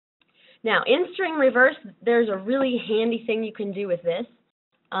 Now in string reverse, there's a really handy thing you can do with this.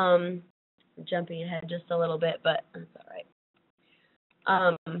 I'm jumping ahead just a little bit, but that's all right.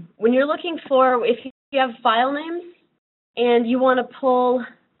 When you're looking for, if you have file names and you want to pull,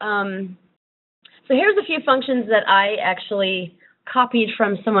 so here's a few functions that I actually copied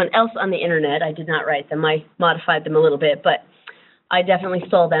from someone else on the internet. I did not write them. I modified them a little bit, but I definitely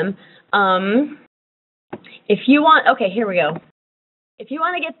stole them. If you want, okay, here we go. If you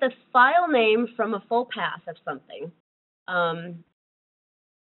want to get the file name from a full path of something,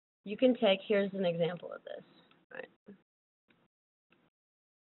 you can take, here's an example of this. Right.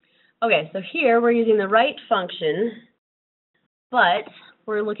 Okay, so here we're using the write function, but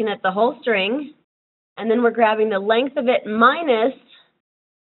we're looking at the whole string, and then we're grabbing the length of it minus.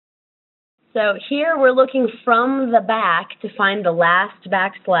 So here we're looking from the back to find the last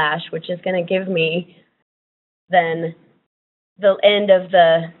backslash, which is going to give me then the end of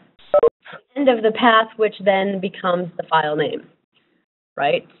the path, which then becomes the file name,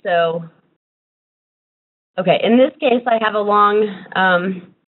 right? So, okay, in this case I have a long,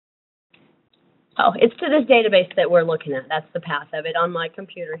 it's to this database that we're looking at. That's the path of it on my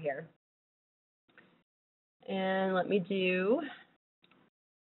computer here. And let me do,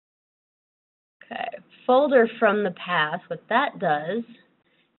 okay, folder from the path. What that does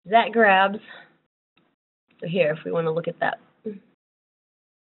is that grabs, so here, if we want to look at that.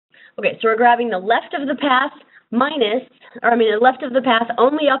 Okay, so we're grabbing the left of the path minus, or I mean the left of the path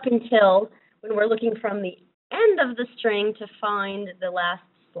only up until when we're looking from the end of the string to find the last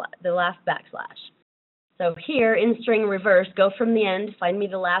backslash. So here in string reverse, go from the end, find me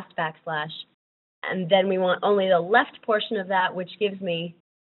the last backslash, and then we want only the left portion of that, which gives me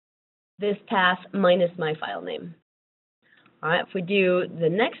this path minus my file name. All right, if we do the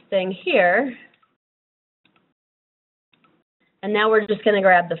next thing here, and now we're just going to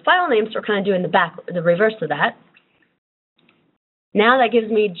grab the file name, so we're kind of doing the reverse of that. Now that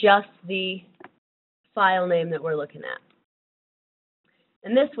gives me just the file name that we're looking at.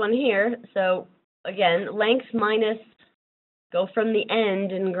 And this one here, so again, length minus, go from the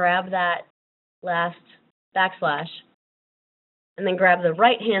end and grab that last backslash, and then grab the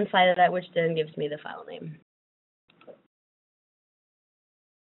right-hand side of that, which then gives me the file name.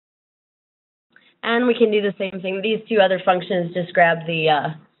 And we can do the same thing. These two other functions just grab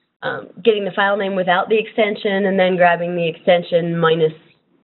the, getting the file name without the extension, and then grabbing the extension minus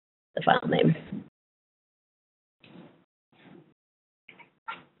the file name.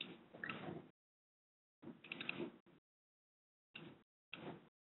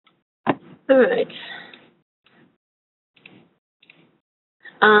 All right.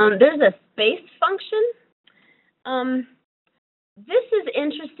 There's a space function. This is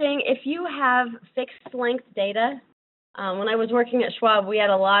interesting if you have fixed length data. When I was working at Schwab, we had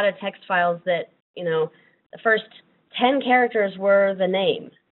a lot of text files that, you know, the first 10 characters were the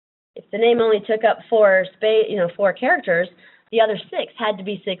name. If the name only took up 4 characters, the other 6 had to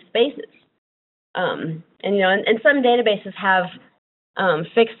be 6 spaces. And you know, and some databases have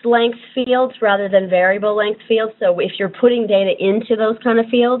fixed length fields rather than variable length fields. So if you're putting data into those kind of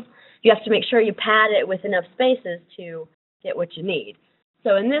fields, you have to make sure you pad it with enough spaces to get what you need.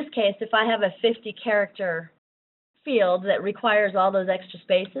 So in this case, if I have a 50-character field that requires all those extra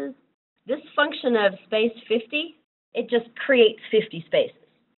spaces, this function of space 50, it just creates 50 spaces.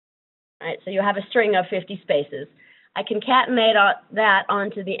 All right, so you have a string of 50 spaces. I concatenate that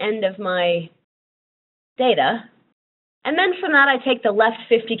onto the end of my data, and then from that I take the left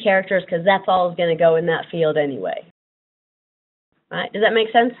 50 characters because that's all is going to go in that field anyway. All right, does that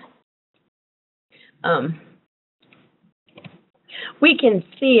make sense? We can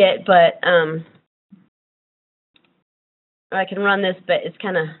see it, but I can run this, but it's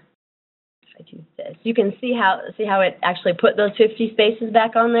kind of, if I do this, you can see how it actually put those 50 spaces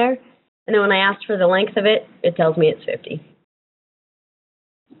back on there, and then when I asked for the length of it, it tells me it's 50.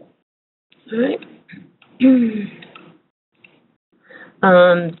 All right.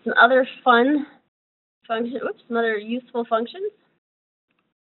 Some other fun functions. Oops, some other useful functions.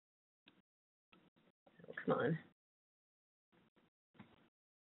 Oh, come on.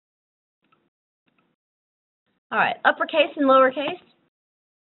 All right, uppercase and lowercase.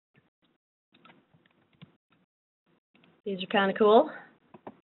 These are kind of cool.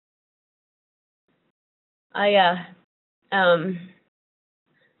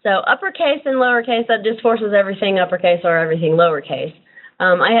 So uppercase and lowercase, that just forces everything uppercase or everything lowercase.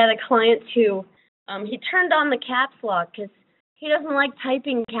 I had a client who, he turned on the caps lock because he doesn't like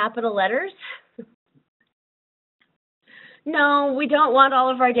typing capital letters. No, we don't want all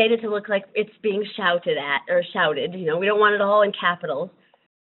of our data to look like it's being shouted at or shouted. You know, we don't want it all in capitals.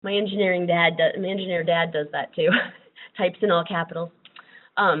 My engineer dad does that too, types in all capitals.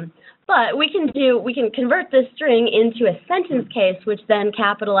 But we can convert this string into a sentence case, which then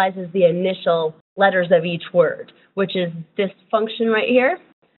capitalizes the initial letters of each word, which is this function right here,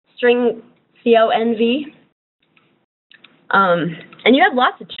 string conv. And you have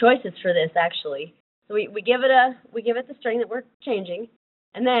lots of choices for this actually. So we give it the string that we're changing,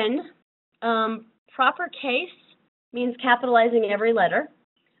 and then proper case means capitalizing every letter.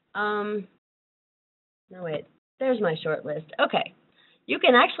 No wait, there's my short list. Okay. You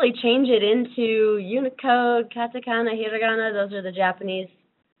can actually change it into Unicode, katakana, hiragana. Those are the Japanese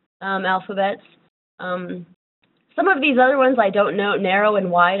alphabets. Some of these other ones I don't know, narrow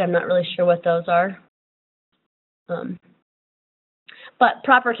and wide. I'm not really sure what those are. But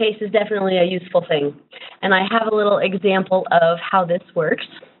proper case is definitely a useful thing. And I have a little example of how this works.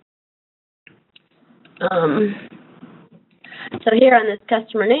 So here on this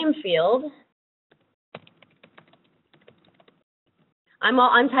customer name field,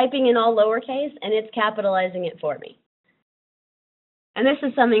 I'm typing in all lowercase, and it's capitalizing it for me. And this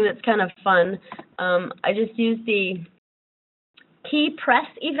is something that's kind of fun. I just used the key press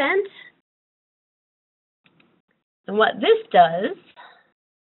event. And what this does,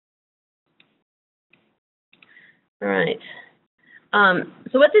 all right.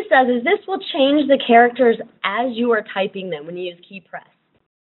 So what this does is this will change the characters as you are typing them when you use key press.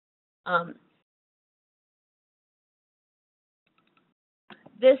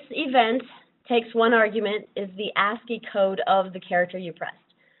 This event takes one argument, is the ASCII code of the character you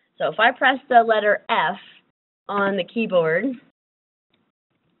pressed. So if I press the letter F on the keyboard,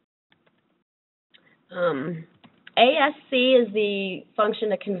 ASC is the function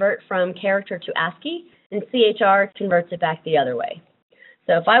to convert from character to ASCII, and CHR converts it back the other way.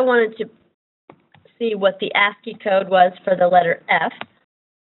 So if I wanted to see what the ASCII code was for the letter F,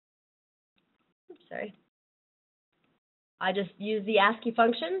 I just use the ASCII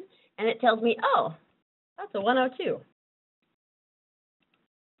function, and it tells me, oh, That's a 102.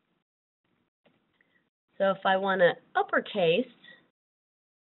 So if I want to uppercase,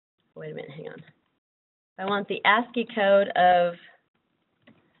 wait a minute, hang on. If I want the ASCII code of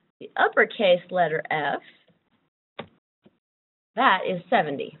the uppercase letter F, that is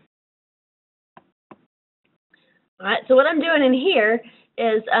 70. All right, so what I'm doing in here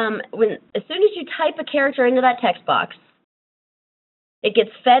is as soon as you type a character into that text box, it gets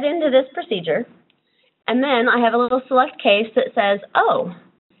fed into this procedure, and then I have a little select case that says, oh,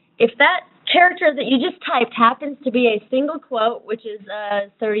 if that character that you just typed happens to be a single quote, which is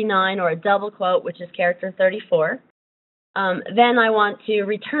 39, or a double quote, which is character 34, then I want to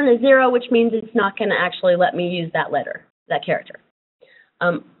return a 0, which means it's not going to actually let me use that letter, that character.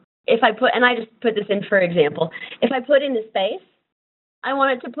 If I put, and I just put this in for example, if I put in a space, I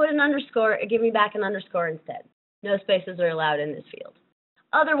want it to put an underscore, give me back an underscore instead. No spaces are allowed in this field.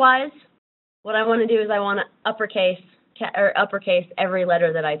 Otherwise, what I want to do is I want to uppercase every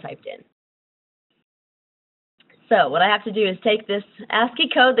letter that I typed in. So what I have to do is take this ASCII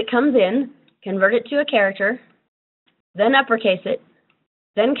code that comes in, convert it to a character, then uppercase it,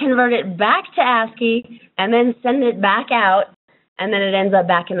 then convert it back to ASCII, and then send it back out, and then it ends up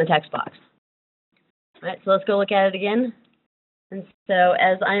back in the text box. All right, so let's go look at it again. And so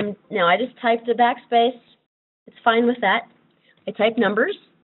as I just typed a backspace. It's fine with that. I type numbers.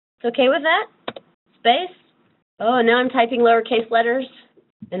 It's okay with that. Space. Oh, and now I'm typing lowercase letters,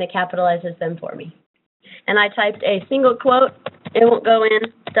 and it capitalizes them for me. And I typed a single quote. It won't go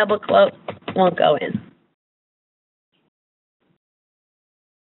in. Double quote won't go in.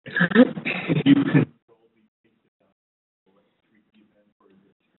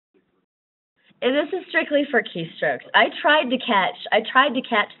 This is strictly for keystrokes. I tried to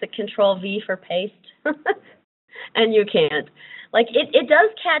catch the Control V for paste, and you can't. Like it does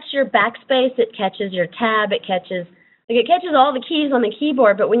catch your backspace, it catches your tab, it catches all the keys on the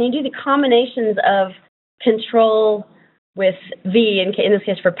keyboard. But when you do the combinations of Control with V, in this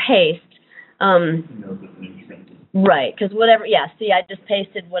case for paste, right? Because whatever, yeah. See, I just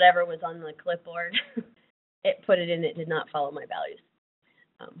pasted whatever was on the clipboard. It put it in. It did not follow my values.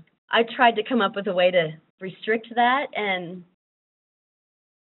 I tried to come up with a way to restrict that, and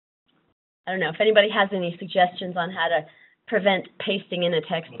I don't know if anybody has any suggestions on how to prevent pasting in a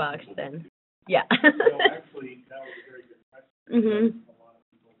text box. Then, yeah. No, actually, that was a very good question. A lot of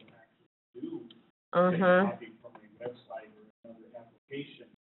people can actually do copy from a website or another application,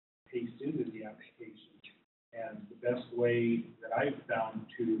 paste into the application, and the best way that I've found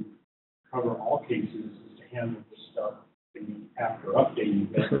to cover all cases is to handle the stuff after updating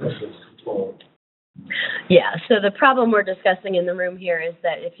that is controlled. Yeah, so the problem we're discussing in the room here is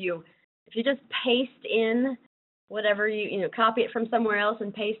that if you just paste in whatever you copy it from somewhere else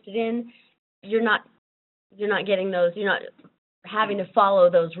and paste it in, you're not getting those, you're not having to follow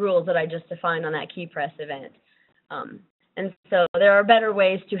those rules that I just defined on that key press event. And so there are better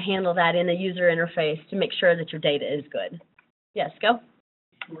ways to handle that in a user interface to make sure that your data is good. Yes, go.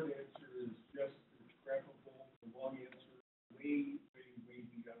 The short answer is just it's trackable. The long answer is way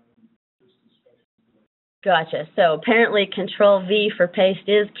beyond this discussion. Gotcha. So apparently Control V for paste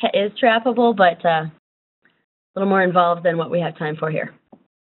is trappable, but a little more involved than what we have time for here.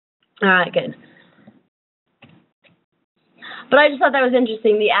 All right, good. But I just thought that was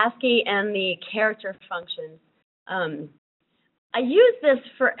interesting, the ASCII and the character functions. I used this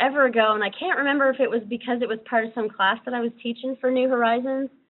forever ago, and I can't remember if it was because it was part of some class that I was teaching for New Horizons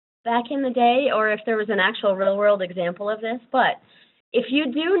back in the day, or if there was an actual real-world example of this. But if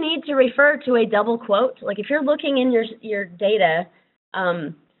you do need to refer to a double quote, like if you're looking in your data,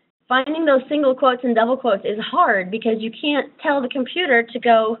 finding those single quotes and double quotes is hard because you can't tell the computer to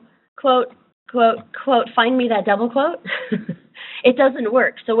go quote, quote, quote, find me that double quote. It doesn't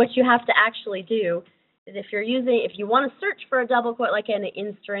work. So what you have to actually do is if you want to search for a double quote like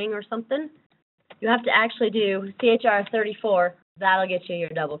in string or something, you have to actually do CHR34. That'll get you your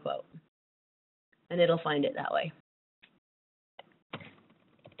double quote, and it'll find it that way.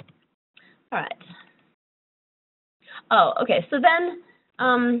 All right. Oh, okay. So then,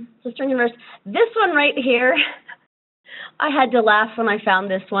 so string inverse. This one right here, I had to laugh when I found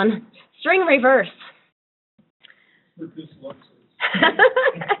this one. String reverse.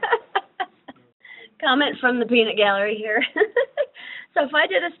 Comment from the peanut gallery here. So if I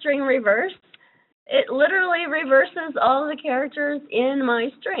did a string reverse, it literally reverses all the characters in my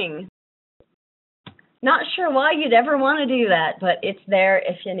string. Not sure why you'd ever want to do that, but it's there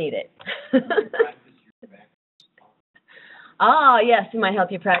if you need it. Ah, yes, it might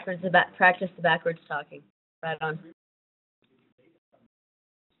help you practice the backwards talking. Right on.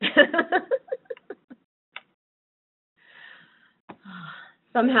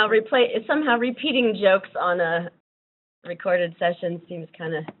 somehow repeating jokes on a recorded session seems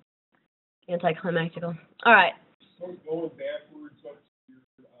kind of anticlimactical. All right. So going backwards up to your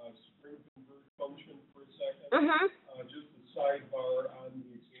string convert function for a second. Mm-hmm. Just a sidebar on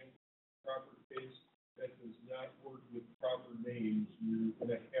the example proper case that does not work with proper names. You're going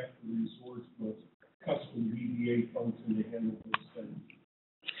to have to resort to a custom VBA function to handle this thing.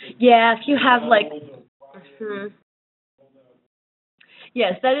 Yeah, if you have like. Mm-hmm.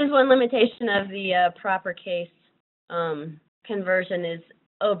 Yes, that is one limitation of the proper case conversion is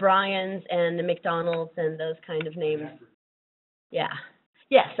O'Brien's and the McDonald's and those kind of names. Yeah.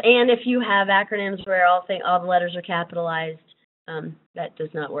 Yes, and if you have acronyms where all the letters are capitalized, that does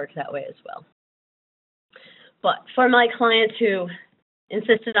not work that way as well. But for my client who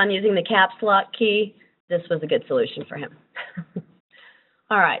insisted on using the caps lock key, this was a good solution for him.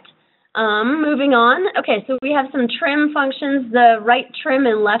 All right. Moving on. Okay, so we have some trim functions, the right trim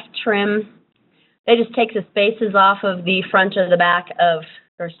and left trim. They just take the spaces off of the front or the back of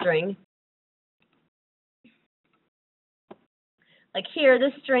our string. Like here,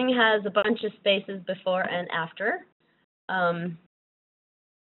 this string has a bunch of spaces before and after.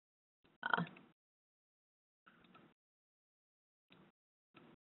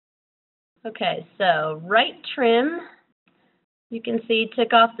 Okay, so right trim, you can see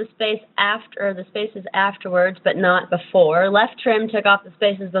took off the space after, or the spaces afterwards, but not before. Left trim took off the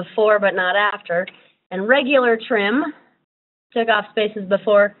spaces before, but not after. And regular trim took off spaces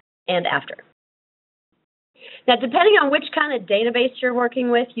before and after. Now, depending on which kind of database you're working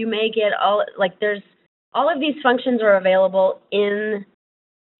with, you may get all of these functions are available in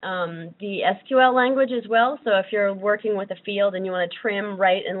the SQL language as well. So if you're working with a field and you want to trim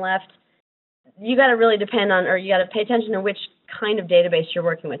right and left, you got to really depend on, or you got to pay attention to which kind of database you're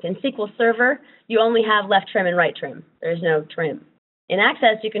working with. In SQL Server, you only have left trim and right trim. There's no trim. In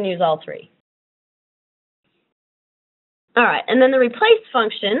Access, you can use all three. All right, and then the replace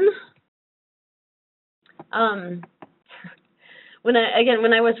function. When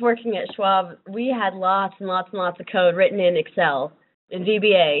I was working at Schwab, we had lots and lots and lots of code written in Excel, in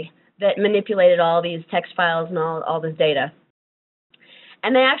VBA, that manipulated all these text files and all this data.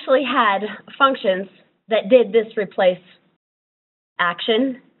 And they actually had functions that did this replace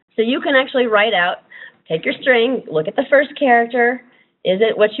action. So you can actually write out, take your string, look at the first character, is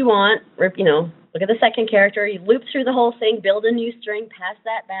it what you want? Or, look at the second character, you loop through the whole thing, build a new string, pass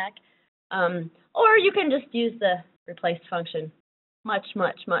that back. Or you can just use the replace function. Much,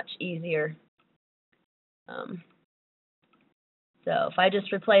 much, much easier. So if I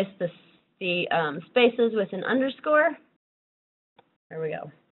just replace the spaces with an underscore, there we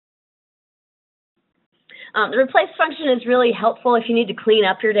go. The replace function is really helpful if you need to clean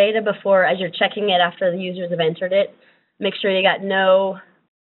up your data before, as you're checking it after the users have entered it. Make sure you got no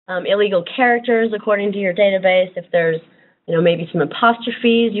illegal characters according to your database. If there's maybe some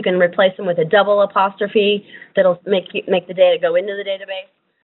apostrophes, you can replace them with a double apostrophe that'll make the data go into the database.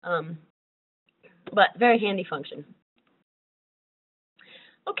 But very handy function.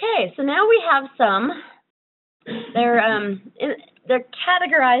 Okay, so now we have some. They're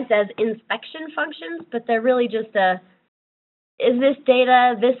categorized as inspection functions, but they're really just is this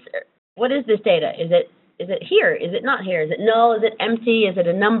data what is this data? Is it here? Is it not here? Is it null? Is it empty? Is it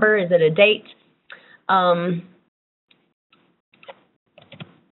a number? Is it a date?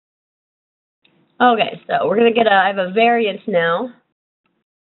 Okay, so we're going to I have a variant now.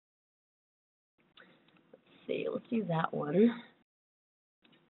 Let's see, let's use that one.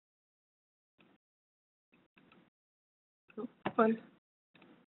 Oh, one.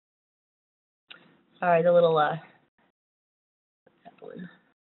 Sorry, the little, that one.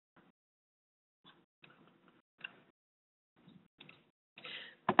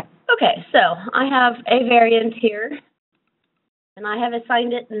 Okay, so I have a variant here, and I have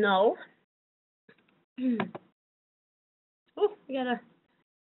assigned it null. Oh,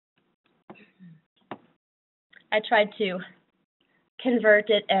 I tried to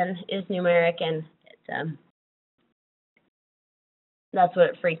convert it and is numeric, and that's what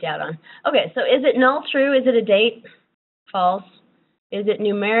it freaked out on. Okay, so is it null true? Is it a date? False. Is it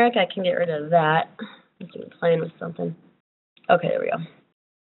numeric? I can get rid of that. Let's do playing with something. Okay, there we go.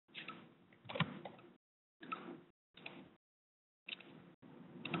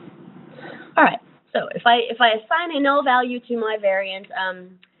 All right. So if I assign a null value to my variant,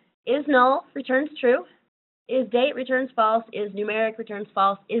 is null returns true, is date returns false, is numeric returns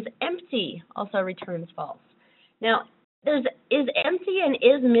false, is empty also returns false. Now, there's is empty and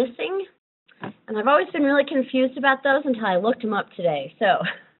is missing, and I've always been really confused about those until I looked them up today. So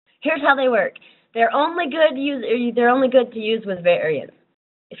here's how they work. They're only good to use with variants.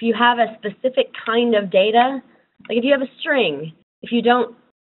 if you have a specific kind of data, like if you have a string, if you don't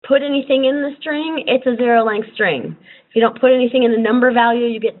put anything in the string, it's a zero-length string. If you don't put anything in the number value,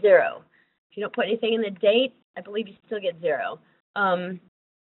 you get 0. If you don't put anything in the date, I believe you still get 0.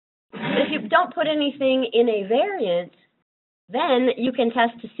 If you don't put anything in a variant, then you can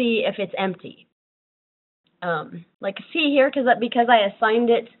test to see if it's empty. Like see here, because I assigned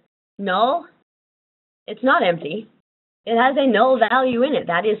it null, it's not empty. It has a null value in it.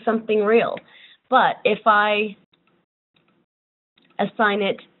 That is something real. But if I assign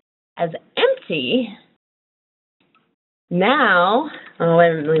it as empty, now, oh,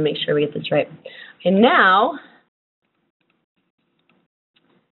 wait a minute, let me make sure we get this right. Okay, now,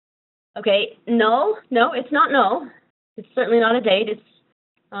 okay, null, no, it's not null. It's certainly not a date. It's,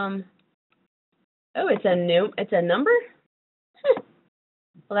 oh, it's a number?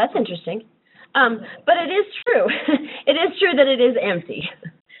 Well, that's interesting. But it is true. It is true that it is empty.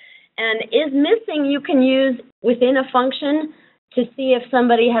 And is missing you can use within a function to see if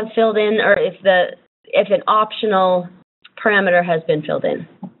somebody has filled in or if an optional parameter has been filled in.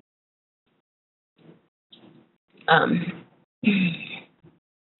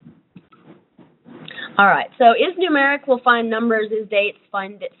 All right, so is numeric will find numbers, is dates,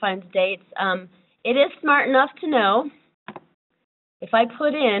 finds dates. It is smart enough to know if I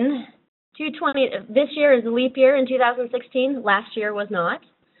put in 220, this year is a leap year in 2016, last year was not.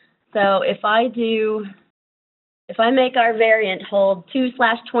 So if I make our variant hold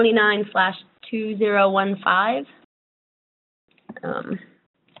 2/29/2015,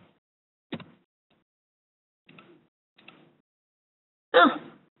 oh,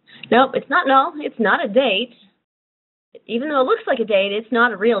 nope, it's not null, it's not a date. Even though it looks like a date, it's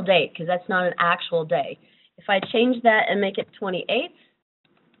not a real date because that's not an actual day. If I change that and make it 28th,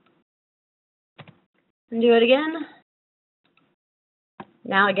 and do it again,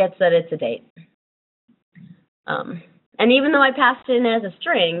 now it gets that it's a date. And even though I passed it in as a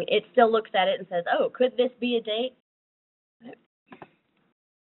string, it still looks at it and says, oh, could this be a date?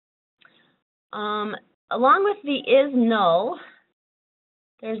 Along with the is null,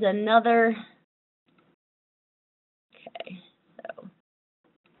 there's another, okay, so.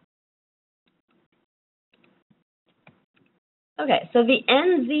 Okay, so the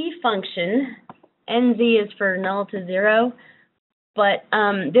NZ function, NZ is for null to 0, but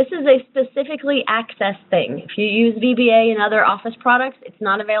this is a specifically Access thing. If you use VBA and other Office products, it's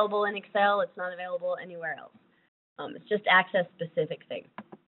not available in Excel, it's not available anywhere else. It's just Access specific thing.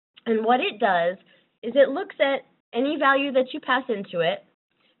 And what it does is it looks at any value that you pass into it,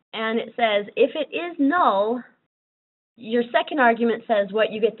 and it says if it is null, your second argument says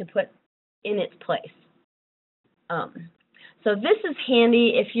what you get to put in its place. So this is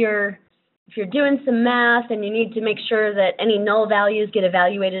handy if you're doing some math and you need to make sure that any null values get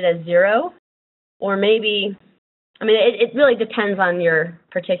evaluated as 0, or maybe, I mean, it really depends on your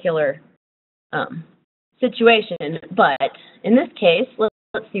particular situation. But in this case,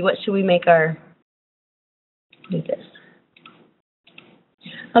 let's see, what should we make our, do this.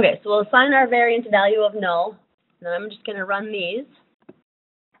 Okay, so we'll assign our variant value of null. And I'm just going to run these.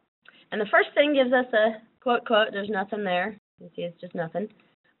 And the first thing gives us a quote, quote, there's nothing there. You see, it's just nothing.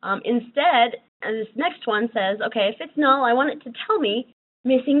 Instead, and this next one says, okay, if it's null, I want it to tell me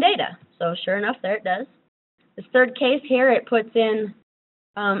missing data. So sure enough, there it does. This third case here, it puts in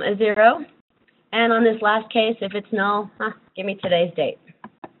a 0. And on this last case, if it's null, give me today's date.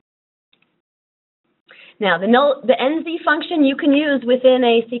 Now, the NZ function you can use within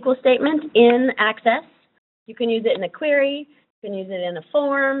a SQL statement in Access. You can use it in a query. You can use it in a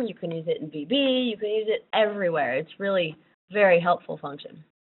form. You can use it in VB. You can use it everywhere. It's really a very helpful function.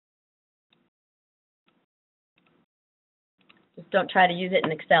 Just don't try to use it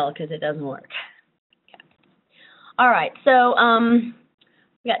in Excel because it doesn't work. Okay. All right, so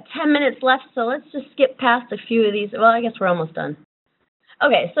we got 10 minutes left, so let's just skip past a few of these. Well, I guess we're almost done.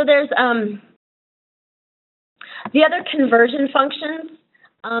 Okay, so there's the other conversion functions.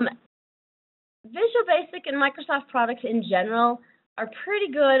 Visual Basic and Microsoft products in general are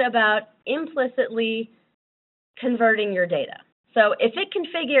pretty good about implicitly converting your data. So if the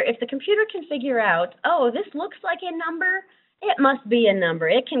computer can figure out, oh, this looks like a number, it must be a number.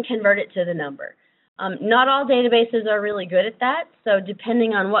 It can convert it to the number. Not all databases are really good at that, so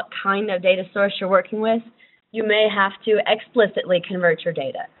depending on what kind of data source you're working with, you may have to explicitly convert your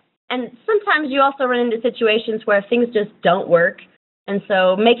data. And sometimes you also run into situations where things just don't work, and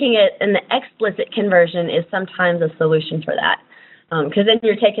so making it an explicit conversion is sometimes a solution for that, because then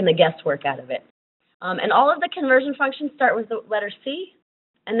you're taking the guesswork out of it. And all of the conversion functions start with the letter C,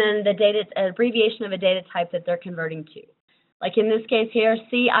 and then the data abbreviation of a data type that they're converting to. Like in this case here,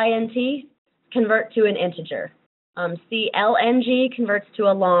 CINT, convert to an integer. CLNG converts to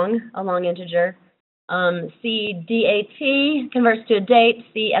a long integer. CDAT converts to a date.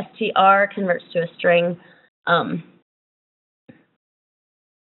 CSTR converts to a string. I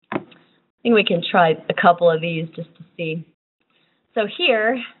think we can try a couple of these just to see. So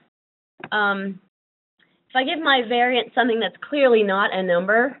here, if I give my variant something that's clearly not a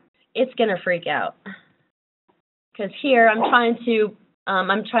number, it's going to freak out. Because here I'm trying to,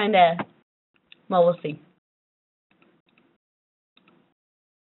 well, we'll see.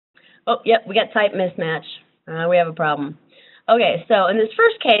 Oh, yep, we got type mismatch. We have a problem. Okay, so in this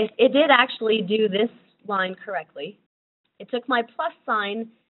first case, it did actually do this line correctly. It took my plus sign,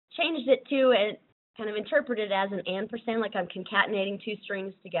 changed it to it, kind of interpreted it as an ampersand, like I'm concatenating two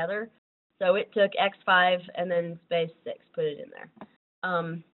strings together. So it took x5 and then space 6, put it in there.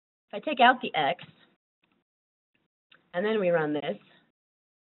 If I take out the x, and then we run this,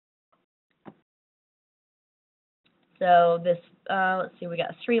 so this, let's see, we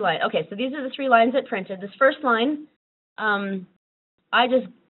got 3 lines. Okay, so these are the 3 lines it printed. This first line, I just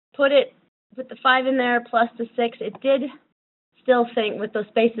put the 5 in there plus the 6. It did still think with those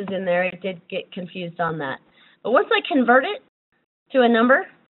spaces in there, it did get confused on that. But once I convert it to a number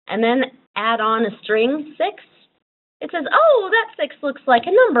and then add on a string 6, it says, oh, that 6 looks like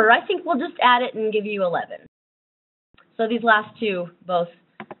a number. I think we'll just add it and give you 11. So these last two both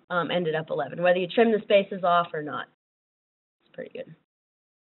ended up 11, whether you trim the spaces off or not. It's pretty good.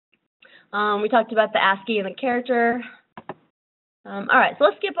 We talked about the ASCII and the character. All right, so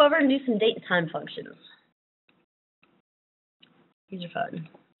let's skip over and do some date and time functions. These are fun.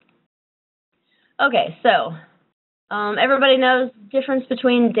 Okay, so everybody knows the difference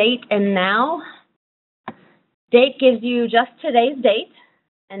between date and now. Date gives you just today's date,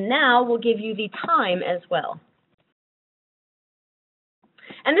 and now will give you the time as well.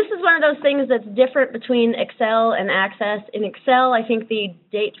 And this is one of those things that's different between Excel and Access. In Excel, I think the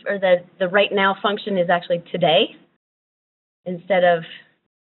date or the right now function is actually today instead of,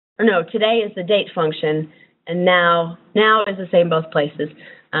 or no, today is the date function, and now is the same both places.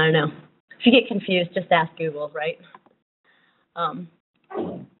 I don't know. If you get confused, just ask Google, right?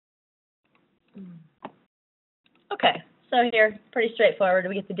 Okay, so here, pretty straightforward.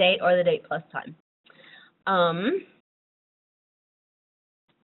 We get the date or the date plus time.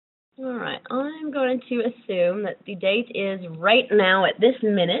 All right, I'm going to assume that the date is right now at this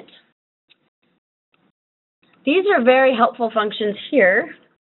minute. These are very helpful functions here.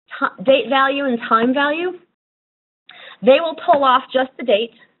 Date value and time value. They will pull off just the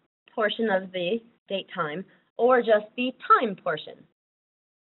date portion of the date time or just the time portion.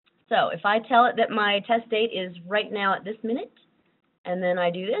 So if I tell it that my test date is right now at this minute, and then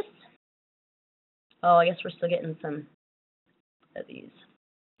I do this, oh, I guess we're still getting some of these.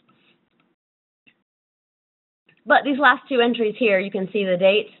 But these last two entries here, you can see the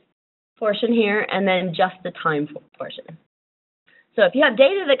date portion here and then just the time portion. So if you have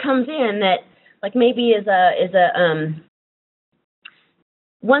data that comes in that, like maybe is a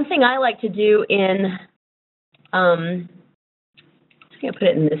one thing I like to do in, I'm going to put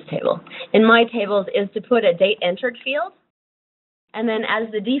it in this table. In my tables is to put a date entered field, and then as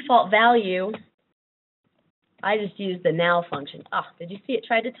the default value, I just use the now function. Ah, did you see it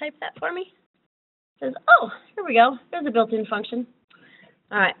try to type that for me? It says, oh, here we go. There's a built-in function.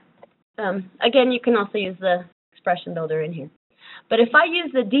 All right. Again, you can also use the expression builder in here. But if I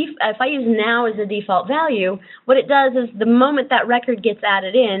use now as the default value, what it does is the moment that record gets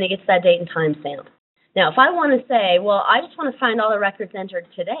added in, it gets that date and time stamp. Now, if I want to say, well, I just want to find all the records entered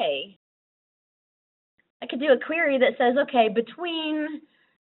today, I could do a query that says, okay, between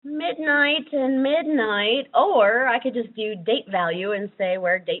midnight and midnight, or I could just do date value and say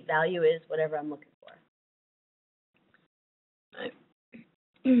where date value is whatever I'm looking for. Right.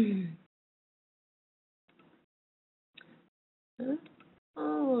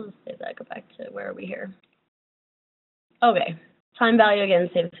 Oh, let's save that, go back to where are we here? Okay, time value again,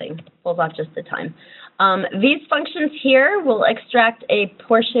 same thing, pulls off just the time. These functions here will extract a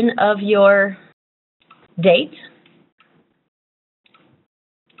portion of your date.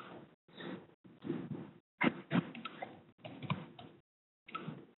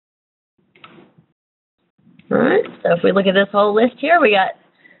 All right, so if we look at this whole list here, we got,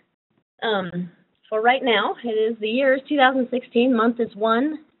 for right now, it is the year is 2016, month is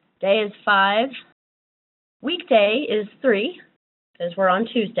 1, day is 5, weekday is 3, because we're on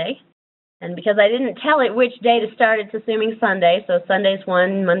Tuesday. And because I didn't tell it which day to start, it's assuming Sunday. So Sunday's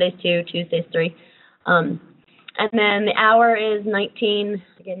 1, Monday's 2, Tuesday's 3. And then the hour is 19,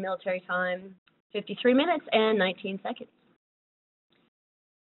 again, military time, 53 minutes and 19 seconds.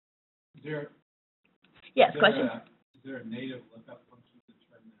 Is there, Yes, is there question? Is there a native lookup function to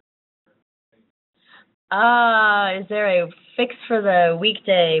turn that? Is there a fix for the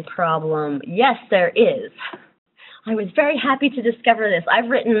weekday problem? Yes, there is. I was very happy to discover this. I've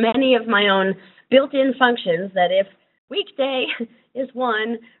written many of my own built-in functions that if weekday is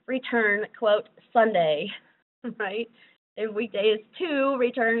 1, return, quote, Sunday, right? If weekday is 2,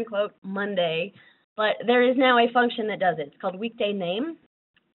 return, quote, Monday. But there is now a function that does it. It's called weekday name.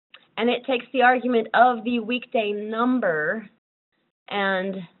 And it takes the argument of the weekday number,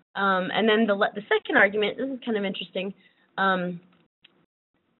 and then the second argument, this is kind of interesting.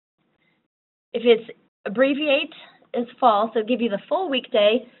 If it's abbreviate is false, it'll give you the full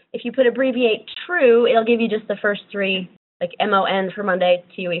weekday. If you put abbreviate true, it'll give you just the first 3, like MON for Monday,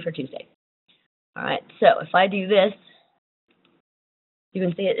 TUE for Tuesday. All right, so if I do this, you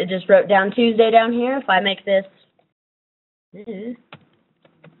can see it just wrote down Tuesday down here. If I make this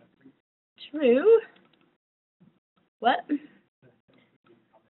true, what?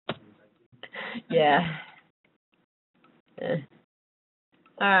 Yeah. All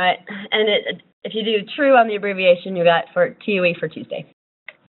right, and if you do true on the abbreviation, you got for TUE for Tuesday.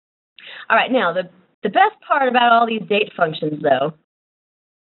 All right, now the best part about all these date functions, though,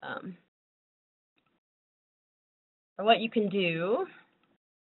 are what you can do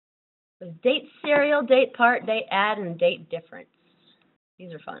with date serial, date part, date add, and date difference.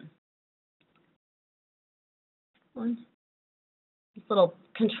 These are fun. This little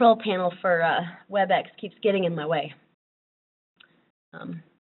control panel for WebEx keeps getting in my way.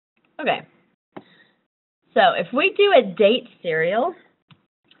 Okay. So if we do a date serial,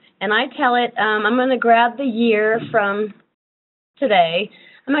 and I tell it, I'm going to grab the year from today,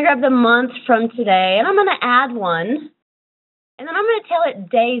 I'm going to grab the month from today, and I'm going to add 1, and then I'm going to tell it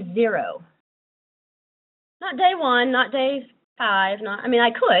day 0. Not day 1, not day 5,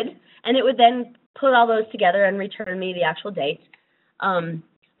 I could, and it would then put all those together and return me the actual date.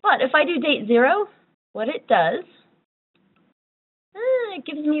 But if I do date 0, what it does, it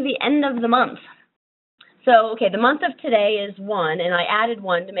gives me the end of the month. So, okay, the month of today is 1, and I added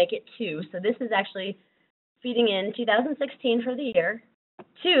 1 to make it 2. So this is actually feeding in 2016 for the year,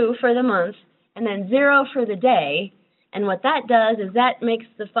 2 for the month, and then 0 for the day. And what that does is that makes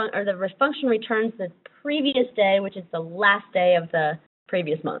the function returns the previous day, which is the last day of the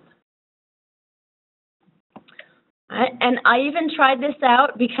previous month. All right, and I even tried this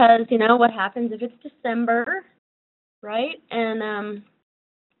out because, you know, what happens if it's December, right? And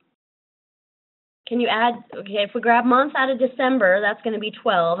can you add, okay, if we grab month out of December, that's going to be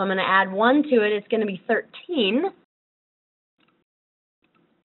 12. I'm going to add 1 to it. It's going to be 13.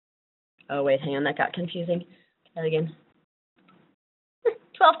 Oh, wait, hang on. That got confusing. Try that again.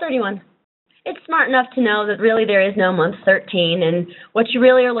 12/31. It's smart enough to know that really there is no month 13, and what you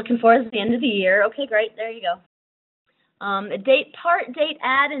really are looking for is the end of the year. Okay, great. There you go. The date part, date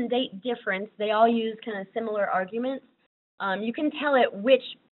add, and date difference, they all use kind of similar arguments. You can tell it which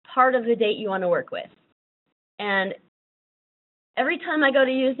part of the date you want to work with. And every time I go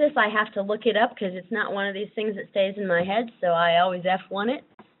to use this, I have to look it up because it's not one of these things that stays in my head, so I always F1 it,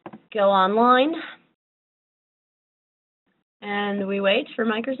 go online, and we wait for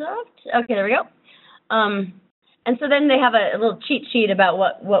Microsoft. Okay, there we go. And so then they have a little cheat sheet about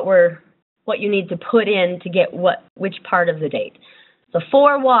what you need to put in to get which part of the date. So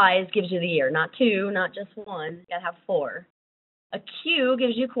 4 Ys gives you the year, not 2, not just 1. You gotta have 4. A Q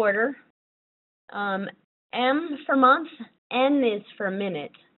gives you quarter. M for month, N is for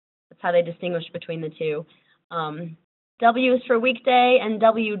minute. That's how they distinguish between the two. W is for weekday, and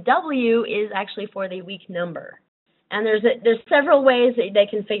WW is actually for the week number. And there's several ways that they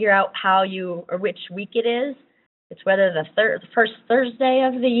can figure out which week it is. It's whether the first Thursday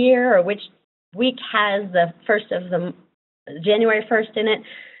of the year or which week has the first of the January 1st in it.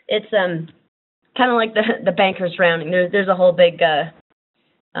 It's kind of like the banker's rounding. There's a whole big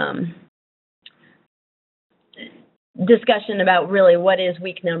discussion about really what is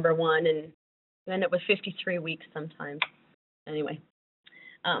week number 1, and you end up with 53 weeks sometimes. Anyway,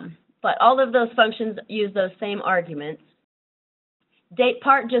 but all of those functions use those same arguments. Date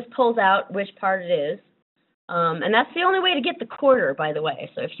part just pulls out which part it is. And that's the only way to get the quarter, by the way.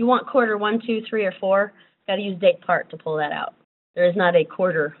 So if you want quarter 1, 2, 3, or 4, you've got to use date part to pull that out. There is not a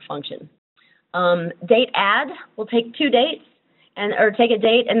quarter function. Date add will take 2 dates, or take a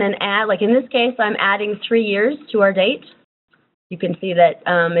date and then add. Like in this case, I'm adding 3 years to our date. You can see that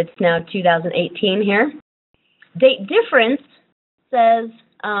it's now 2018 here. Date difference says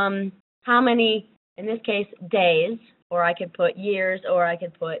how many, in this case, days, or I could put years, or I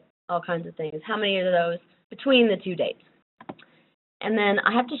could put all kinds of things. How many of those between the 2 dates? And then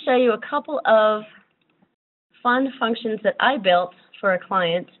I have to show you a couple of fun functions that I built for a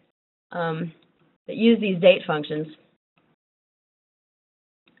client that use these date functions.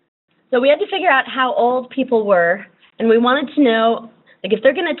 So we had to figure out how old people were, and we wanted to know, like, if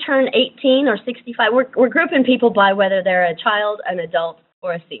they're going to turn 18 or 65, we're grouping people by whether they're a child, an adult,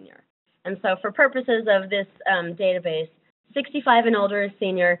 or a senior. And so for purposes of this database, 65 and older is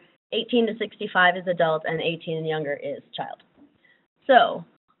senior, 18 to 65 is adult, and 18 and younger is child. So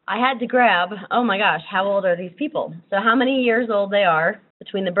I had to grab, oh my gosh, how old are these people? So how many years old they are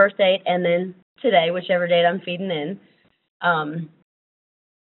between the birth date and then today, whichever date I'm feeding in.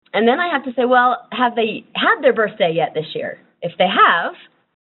 And then I have to say, well, have they had their birthday yet this year? If they have,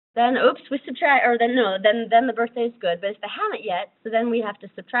 then oops, we subtract, or then no, then the birthday is good. But if they haven't yet, so then we have to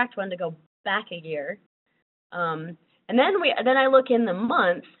subtract one to go back a year. And then I look in the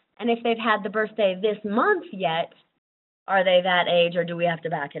month, and if they've had the birthday this month yet, are they that age, or do we have to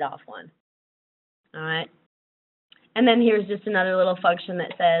back it off one? All right. And then here's just another little function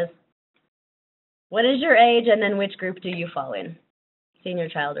that says, what is your age, and then which group do you fall in? Senior,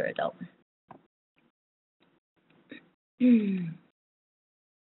 child, or adult.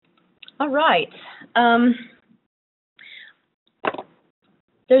 All right. Are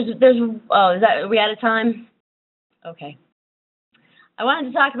we out of time? Okay. I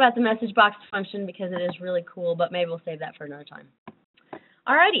wanted to talk about the message box function because it is really cool, but maybe we'll save that for another time.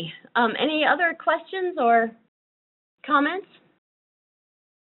 All righty. Any other questions or comments?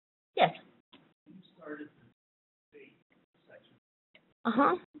 Yes. You started the date section.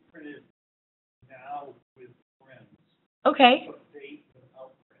 Uh-huh. You printed now with friends. Okay. But date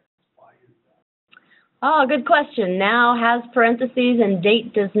without friends. Why is that? Oh, good question. Now has parentheses and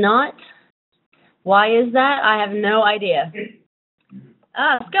date does not. Why is that? I have no idea.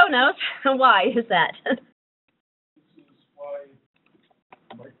 Sco knows. Why is that? This is why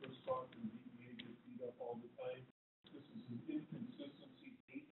Microsoft and VBA get beat up all the time. This is an inconsistency.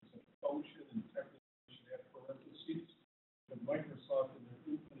 Date is a function, and technically you should have parentheses. But Microsoft, in their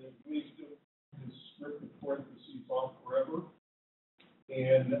infinite wisdom, has stripped the parentheses off forever.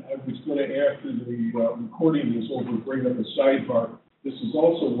 And I was going to, after the recording is over, bring up a sidebar. This is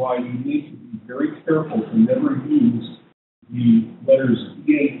also why you need to be very careful to never use the letters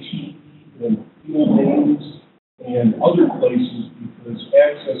EAT and field names and other places, because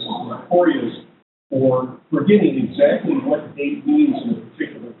Access is notorious for forgetting exactly what date means in a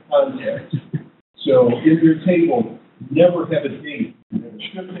particular context. So in your table, never have a date. It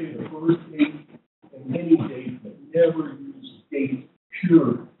should say the first date and any date, but never use date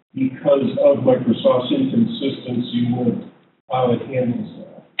pure because of Microsoft's inconsistency with how it handles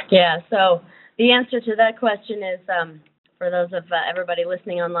that. Yeah, so the answer to that question is, for those of everybody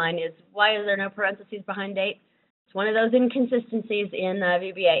listening online, is why is there no parentheses behind date? It's one of those inconsistencies in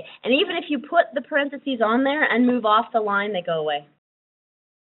VBA. And even if you put the parentheses on there and move off the line, they go away.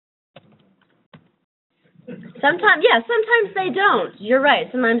 Sometimes, yeah, sometimes they don't. You're right,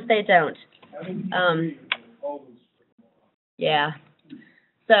 sometimes they don't. Yeah.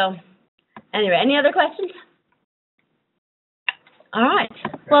 So, anyway, any other questions? All right.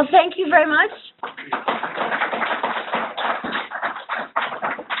 Well, thank you very much.